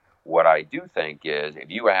back. What I do think is,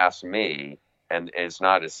 if you ask me, and it's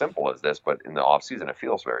not as simple as this, but in the offseason it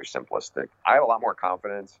feels very simplistic, I have a lot more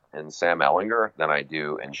confidence in Sam Ehlinger than I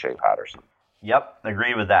do in Shea Patterson. Yep,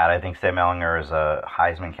 agree with that. I think Sam Ehlinger is a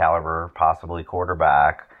Heisman caliber, possibly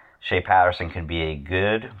quarterback. Shea Patterson can be a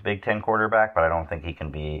good Big Ten quarterback, but I don't think he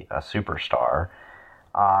can be a superstar.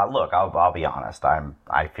 Look, I'll be honest.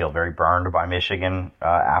 I feel very burned by Michigan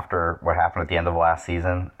after what happened at the end of last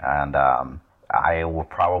season, and I will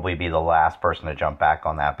probably be the last person to jump back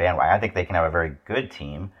on that bandwagon. I think they can have a very good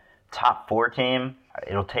team, top 4 team.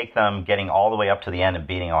 It'll take them getting all the way up to the end and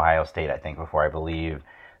beating Ohio State, I think, before I believe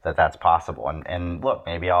that that's possible. And look,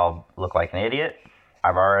 maybe I'll look like an idiot.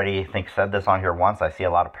 I've already, said this on here once. I see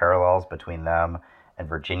a lot of parallels between them and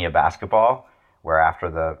Virginia basketball, where after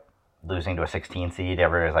the losing to a 16 seed,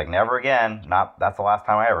 everybody's like, never again. That's the last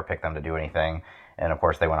time I ever picked them to do anything. And of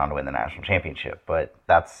course, they went on to win the national championship. But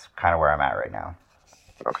that's kind of where I'm at right now.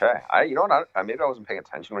 Okay, maybe I wasn't paying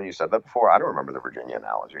attention when you said that before. I don't remember the Virginia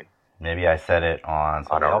analogy. Maybe I said it on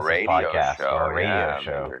a radio podcast show, or a radio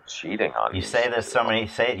show. You're cheating on me. You say this so many.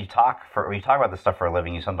 You talk about this stuff for a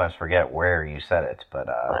living. You sometimes forget where you said it,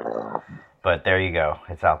 but there you go.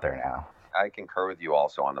 It's out there now. I concur with you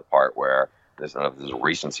also on the part where there's a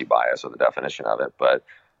recency bias of the definition of it, but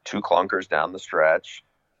 2 clunkers down the stretch,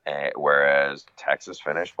 whereas Texas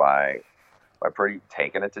finished by pretty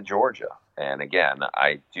taking it to Georgia. And again,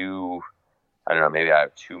 I don't know, maybe I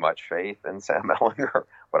have too much faith in Sam Ehlinger,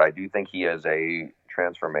 but I do think he is a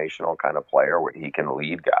transformational kind of player where he can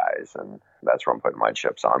lead guys, and that's where I'm putting my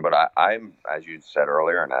chips on. But I'm, as you said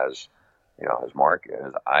earlier, and as Mark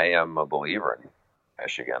is, I am a believer in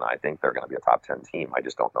Michigan. I think they're going to be a top 10 team. I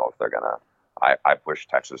just don't know if they're going to. I push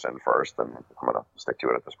Texas in first, and I'm going to stick to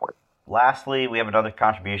it at this point. Lastly, we have another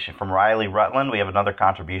contribution from Riley Rutland. We have another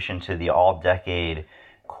contribution to the all-decade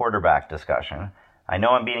quarterback discussion. I know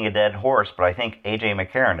I'm beating a dead horse, but I think A.J.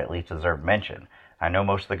 McCarron at least deserved mention. I know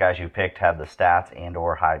most of the guys you picked had the stats and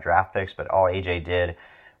or high draft picks, but all A.J. did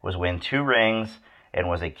was win 2 rings and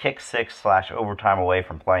was a kick 6/overtime away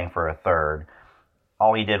from playing for a third.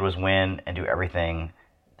 All he did was win and do everything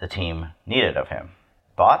the team needed of him.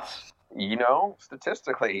 Thoughts?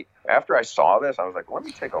 Statistically, after I saw this, I was like, let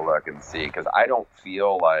me take a look and see, because I don't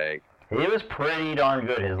feel like He was pretty darn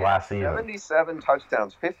good his last season. 77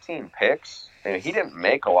 touchdowns, 15 picks. And he didn't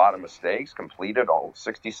make a lot of mistakes, completed all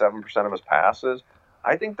 67% of his passes.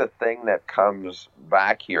 I think the thing that comes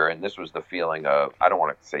back here, and this was the feeling of, I don't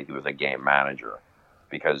want to say he was a game manager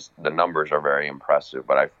because the numbers are very impressive,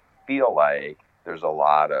 but I feel like there's a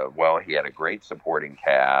lot of, well, he had a great supporting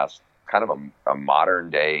cast, kind of a modern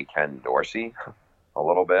day Ken Dorsey, a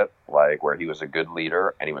little bit, like where he was a good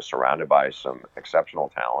leader and he was surrounded by some exceptional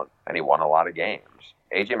talent and he won a lot of games.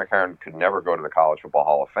 A.J. McCarron could never go to the College Football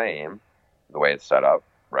Hall of Fame the way it's set up,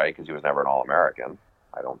 right? Because he was never an All-American,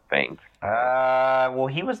 I don't think. Well,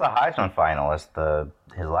 he was the Heisman finalist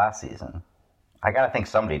his last season. I got to think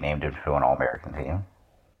somebody named him to an All-American team.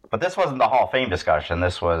 But this wasn't the Hall of Fame discussion.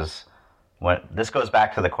 This goes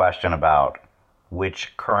back to the question about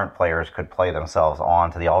which current players could play themselves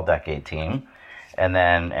on to the All-Decade team.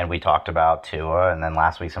 And we talked about Tua, and then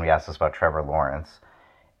last week somebody asked us about Trevor Lawrence.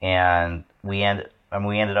 And we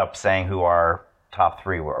ended up saying who our top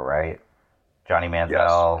three were, right? Johnny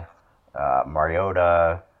Manziel, yes.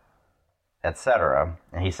 Mariota, etc.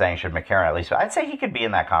 And he's saying, should McCarron at least... I'd say he could be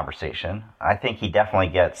in that conversation. I think he definitely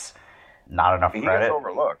gets not enough credit. He gets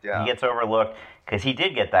overlooked, yeah. He gets overlooked because he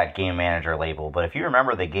did get that game manager label. But if you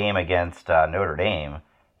remember the game against Notre Dame,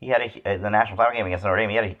 he had the national title game against Notre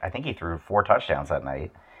Dame. I think he threw 4 touchdowns that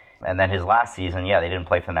night. And then his last season, they didn't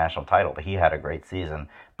play for the national title, but he had a great season.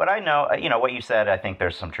 But I know, what you said, I think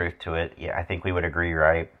there's some truth to it. Yeah, I think we would agree,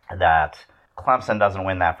 right, that Clemson doesn't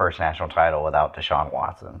win that first national title without Deshaun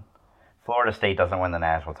Watson. Florida State doesn't win the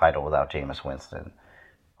national title without Jameis Winston.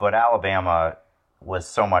 But Alabama was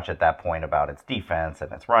so much at that point about its defense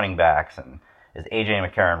and its running backs. And is A.J.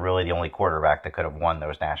 McCarron really the only quarterback that could have won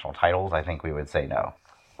those national titles? I think we would say no.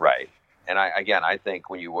 Right. And I think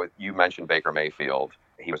when you mentioned Baker Mayfield,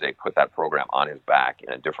 he put that program on his back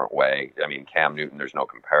in a different way. I mean, Cam Newton, there's no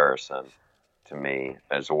comparison to me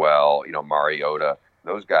as well. Mariota,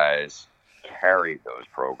 those guys carried those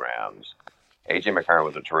programs. A.J. McCarron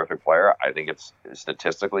was a terrific player. I think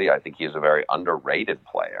statistically, I think he's a very underrated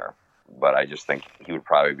player. But I just think he would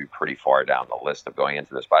probably be pretty far down the list of going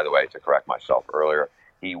into this. By the way, to correct myself earlier,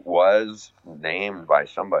 he was named by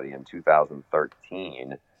somebody in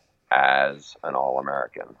 2013 as an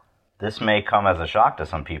All-American. This may come as a shock to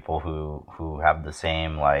some people who have the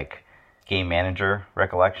same game manager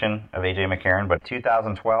recollection of A.J. McCarron. But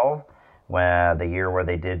 2012, when the year where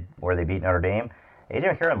they beat Notre Dame, A.J.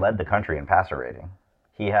 McCarron led the country in passer rating.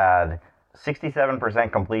 He had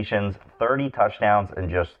 67% completions, 30 touchdowns, and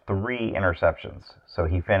just 3 interceptions. So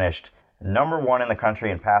he finished number 1 in the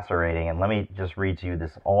country in passer rating. And let me just read to you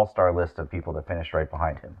this all-star list of people that finished right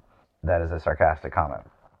behind him. That is a sarcastic comment.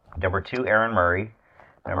 Number 2, Aaron Murray.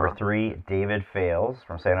 Number 3, David Fales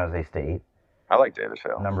from San Jose State. I like David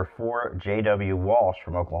Fales. Number 4, J.W. Walsh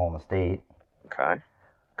from Oklahoma State. Okay.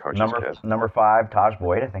 Coach's kid. Number 5, Tajh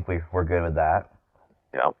Boyd. I think we're good with that.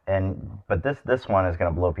 Yeah. But this one is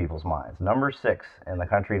going to blow people's minds. Number 6 in the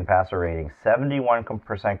country in passer rating,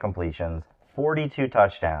 71% completions, 42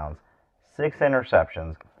 touchdowns, 6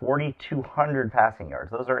 interceptions, 4,200 passing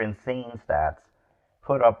yards. Those are insane stats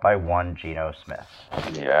put up by one Geno Smith.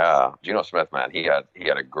 Yeah, Geno Smith, man, he had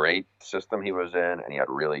a great system he was in, and he had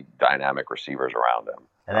really dynamic receivers around him.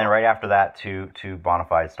 And then right after that, two bona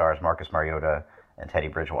fide stars, Marcus Mariota and Teddy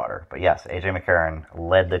Bridgewater. But yes, A.J. McCarron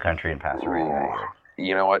led the country in passer rating that year.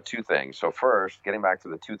 You know what? 2 things. So first, getting back to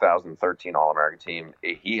the 2013 All-American team,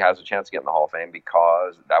 he has a chance to get in the Hall of Fame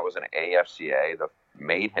because that was an AFCA that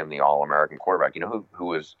made him the All-American quarterback. You know who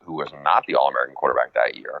was not the All-American quarterback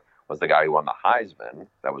that year was the guy who won the Heisman.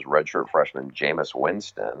 That was redshirt freshman Jameis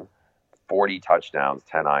Winston. 40 touchdowns,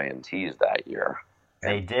 10 INTs that year.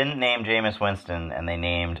 They didn't name Jameis Winston, and they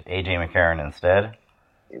named A.J. McCarron instead.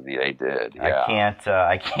 They did, yeah.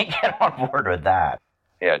 I can't get on board with that.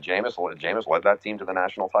 Yeah, Jameis led that team to the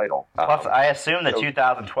national title. Plus, I assume the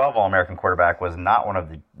 2012 All-American quarterback was not one of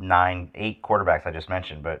the 8 quarterbacks I just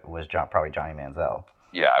mentioned, but was probably Johnny Manziel.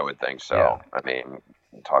 Yeah, I would think so. Yeah. I mean,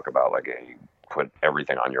 talk about a put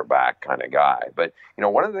everything on your back kind of guy. But,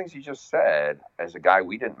 one of the things you just said, as a guy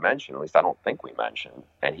we didn't mention, at least I don't think we mentioned,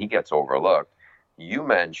 and he gets overlooked, you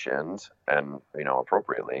mentioned, and,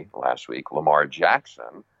 appropriately last week, Lamar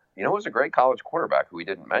Jackson. Who was a great college quarterback who we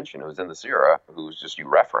didn't mention, who was in this era, who's just you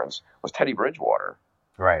referenced, was Teddy Bridgewater.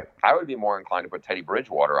 Right. I would be more inclined to put Teddy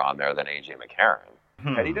Bridgewater on there than A.J.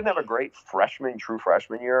 McCarron. Teddy didn't have a great true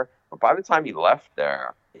freshman year, but by the time he left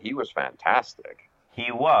there, he was fantastic.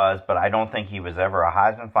 He was, but I don't think he was ever a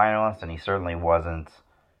Heisman finalist, and he certainly wasn't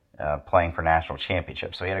playing for national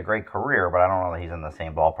championships. So he had a great career, but I don't know that he's in the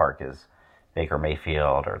same ballpark as Baker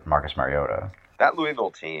Mayfield or Marcus Mariota. That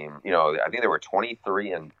Louisville team, I think they were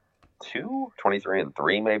 23-0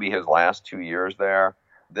 23-3, maybe his last 2 years there.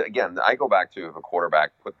 Again, I go back to the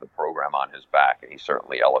quarterback put the program on his back, and he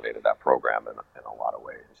certainly elevated that program in a lot of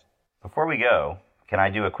ways. Before we go, can I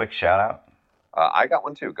do a quick shout out? I got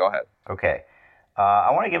one too. Go ahead. Okay.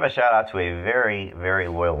 I want to give a shout out to a very, very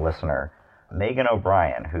loyal listener, Megan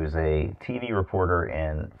O'Brien, who's a TV reporter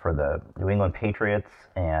for the New England Patriots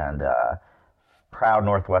and proud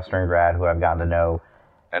Northwestern grad who I've gotten to know.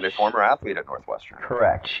 And a former athlete at Northwestern.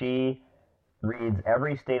 Correct. She reads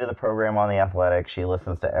every state of the program on The Athletic. She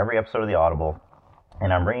listens to every episode of The Audible.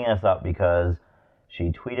 And I'm bringing this up because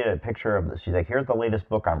she tweeted a picture of this. She's like, here's the latest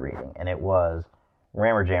book I'm reading. And it was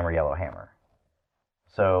Rammer Jammer Yellow Hammer.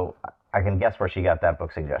 So I can guess where she got that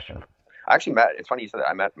book suggestion. I actually it's funny you said that.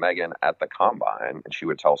 I met Megan at the Combine, and she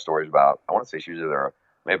would tell stories about, I want to say she was either,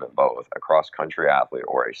 maybe both, a cross-country athlete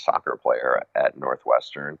or a soccer player at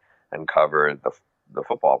Northwestern, and covered the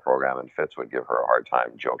football program, and Fitz would give her a hard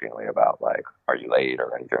time jokingly about, like, are you late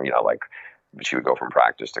or anything, like she would go from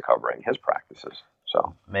practice to covering his practices.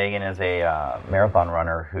 So Megan is a marathon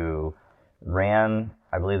runner who ran,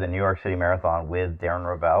 I believe, the New York City Marathon with Darren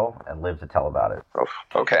Ravel and lives to tell about it.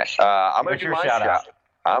 Okay. I'm going to do my shout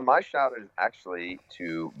out. My shout is actually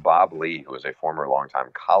to Bob Lee, who is a former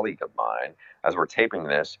longtime colleague of mine. As we're taping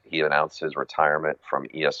this, he announced his retirement from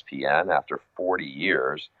ESPN after 40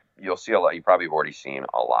 years. You'll see you probably have already seen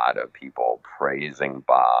a lot of people praising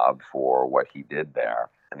Bob for what he did there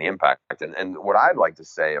and the impact. And what I'd like to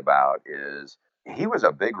say about is he was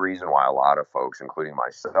a big reason why a lot of folks, including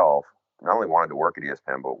myself, not only wanted to work at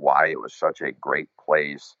ESPN, but why it was such a great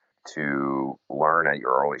place to learn at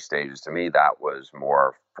your early stages. To me, that was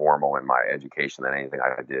more formal in my education than anything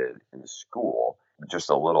I did in school.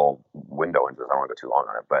 Just a little window into this. I don't want to go too long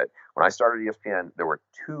on it. But when I started ESPN, there were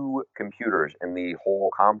 2 computers in the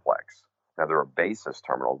whole complex. Now, there were basis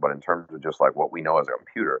terminals, but in terms of just like what we know as a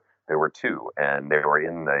computer, there were 2. And they were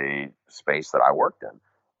in the space that I worked in.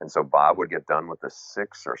 And so Bob would get done with the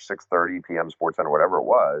 6 or 6:30 p.m. SportsCenter, whatever it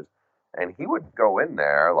was. And he would go in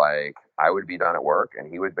there, like I would be done at work,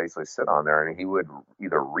 and he would basically sit on there and he would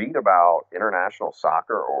either read about international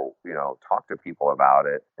soccer or, talk to people about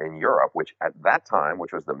it in Europe, which at that time,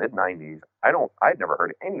 which was the mid-90s, I'd never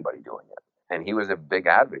heard anybody doing it. And he was a big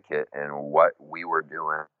advocate in what we were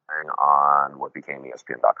doing on what became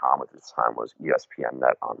ESPN.com at this time was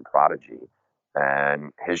ESPN.net on Prodigy.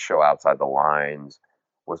 And his show Outside the Lines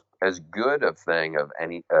was as good a thing of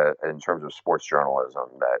any in terms of sports journalism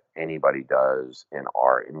that anybody does in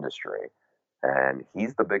our industry, and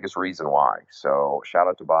he's the biggest reason why. So shout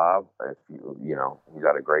out to Bob. If he's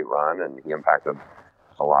had a great run and he impacted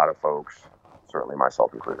a lot of folks, certainly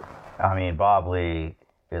myself included. I mean, Bob Lee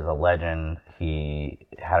is a legend. He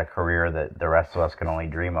had a career that the rest of us can only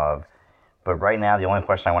dream of. But right now, the only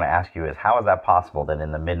question I want to ask you is, how is that possible that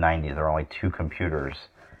in the mid '90s there are only 2 computers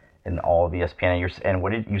in all of ESPN, and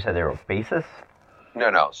what did you say they were basis?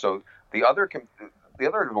 No. So the other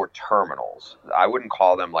were terminals. I wouldn't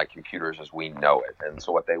call them like computers as we know it. And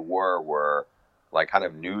so what they were like kind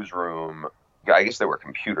of newsroom. I guess they were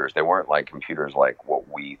computers. They weren't like computers like what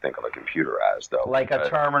we think of a computer as, though. Like a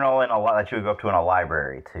terminal that you would go up to in a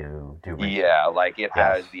library to do research. Yeah, like it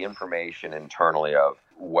has the information internally of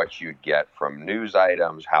what you'd get from news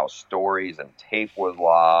items, how stories and tape was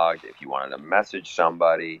logged, if you wanted to message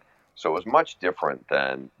somebody. So it was much different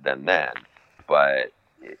than then, but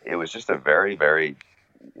it was just a very, very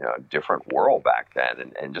different world back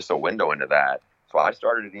then, and just a window into that. So I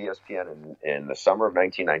started at ESPN in the summer of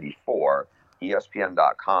 1994.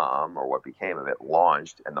 ESPN.com, or what became of it,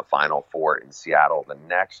 launched in the Final Four in Seattle the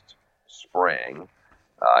next spring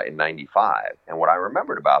in 95. And what I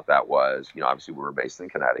remembered about that was, obviously we were based in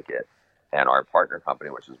Connecticut, and our partner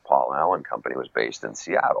company, which is Paul Allen Company, was based in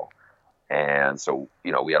Seattle. And so,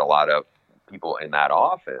 we had a lot of people in that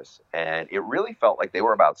office, and it really felt like they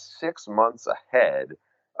were about 6 months ahead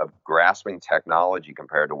of grasping technology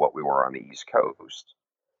compared to what we were on the East Coast.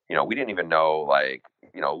 We didn't even know,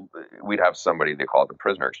 we'd have somebody, they call it the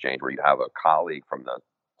prisoner exchange, where you'd have a colleague from the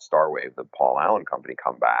Starwave, the Paul Allen Company,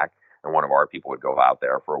 come back, and one of our people would go out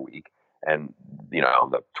there for a week, and,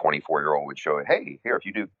 the 24-year-old would show it, hey, here, if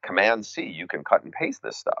you do Command-C, you can cut and paste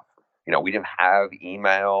this stuff. We didn't have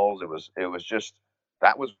emails. It was just,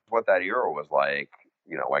 that was what that era was like,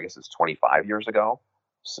 I guess it's 25 years ago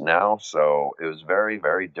now. So it was very,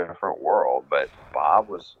 very different world. But Bob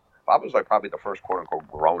was like probably the first quote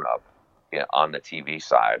unquote grown up on the TV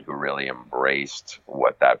side who really embraced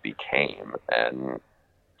what that became. And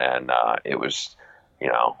it was,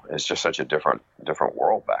 it's just such a different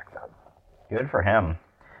world back then. Good for him.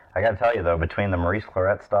 I got to tell you, though, between the Maurice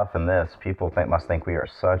Clarett stuff and this, people must think we are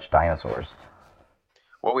such dinosaurs.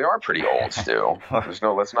 Well, we are pretty old, Stu.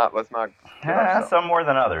 Let's not. Some more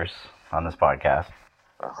than others on this podcast.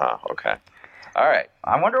 Okay. All right.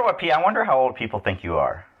 I wonder how old people think you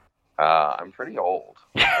are. I'm pretty old.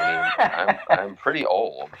 I mean, I'm pretty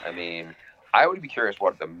old. I mean, I would be curious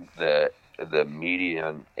what the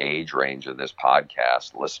median age range of this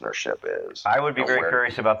podcast listenership is. I would be very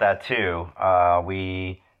curious about that too. I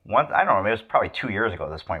don't know, it was probably 2 years ago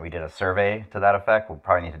at this point, we did a survey to that effect. We'll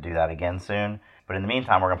probably need to do that again soon. But in the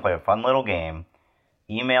meantime, we're going to play a fun little game.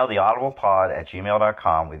 Email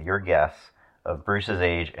theaudiblepod@gmail.com with your guess of Bruce's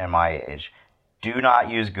age and my age. Do not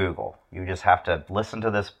use Google. You just have to listen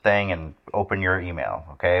to this thing and open your email,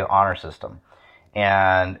 okay? Honor system.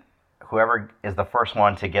 And whoever is the first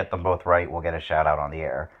one to get them both right will get a shout out on the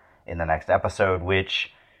air in the next episode,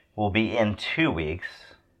 which will be in 2 weeks,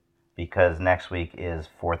 because next week is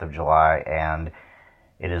 4th of July, and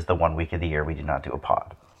it is the 1 week of the year we do not do a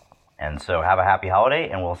pod. And so have a happy holiday,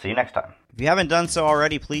 and we'll see you next time. If you haven't done so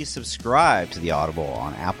already, please subscribe to The Audible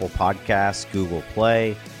on Apple Podcasts, Google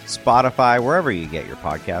Play, Spotify, wherever you get your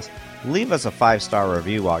podcasts. Leave us a 5-star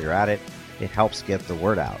review while you're at it. It helps get the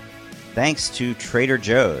word out. Thanks to Trader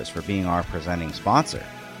Joe's for being our presenting sponsor.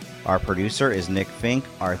 Our producer is Nick Fink.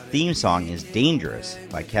 Our theme song is Dangerous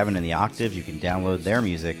by Kevin and the Octaves. You can download their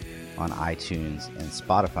music on iTunes and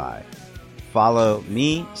Spotify. Follow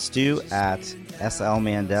me, Stu, at SL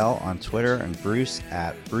Mandel on Twitter, and Bruce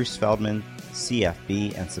at Bruce Feldman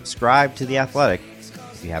CFB, and subscribe to The Athletic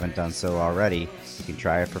if you haven't done so already. You can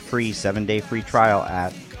try it for free, 7-day free trial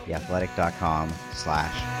at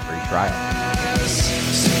theathletic.com/free trial.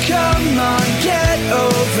 So come on, get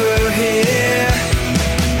over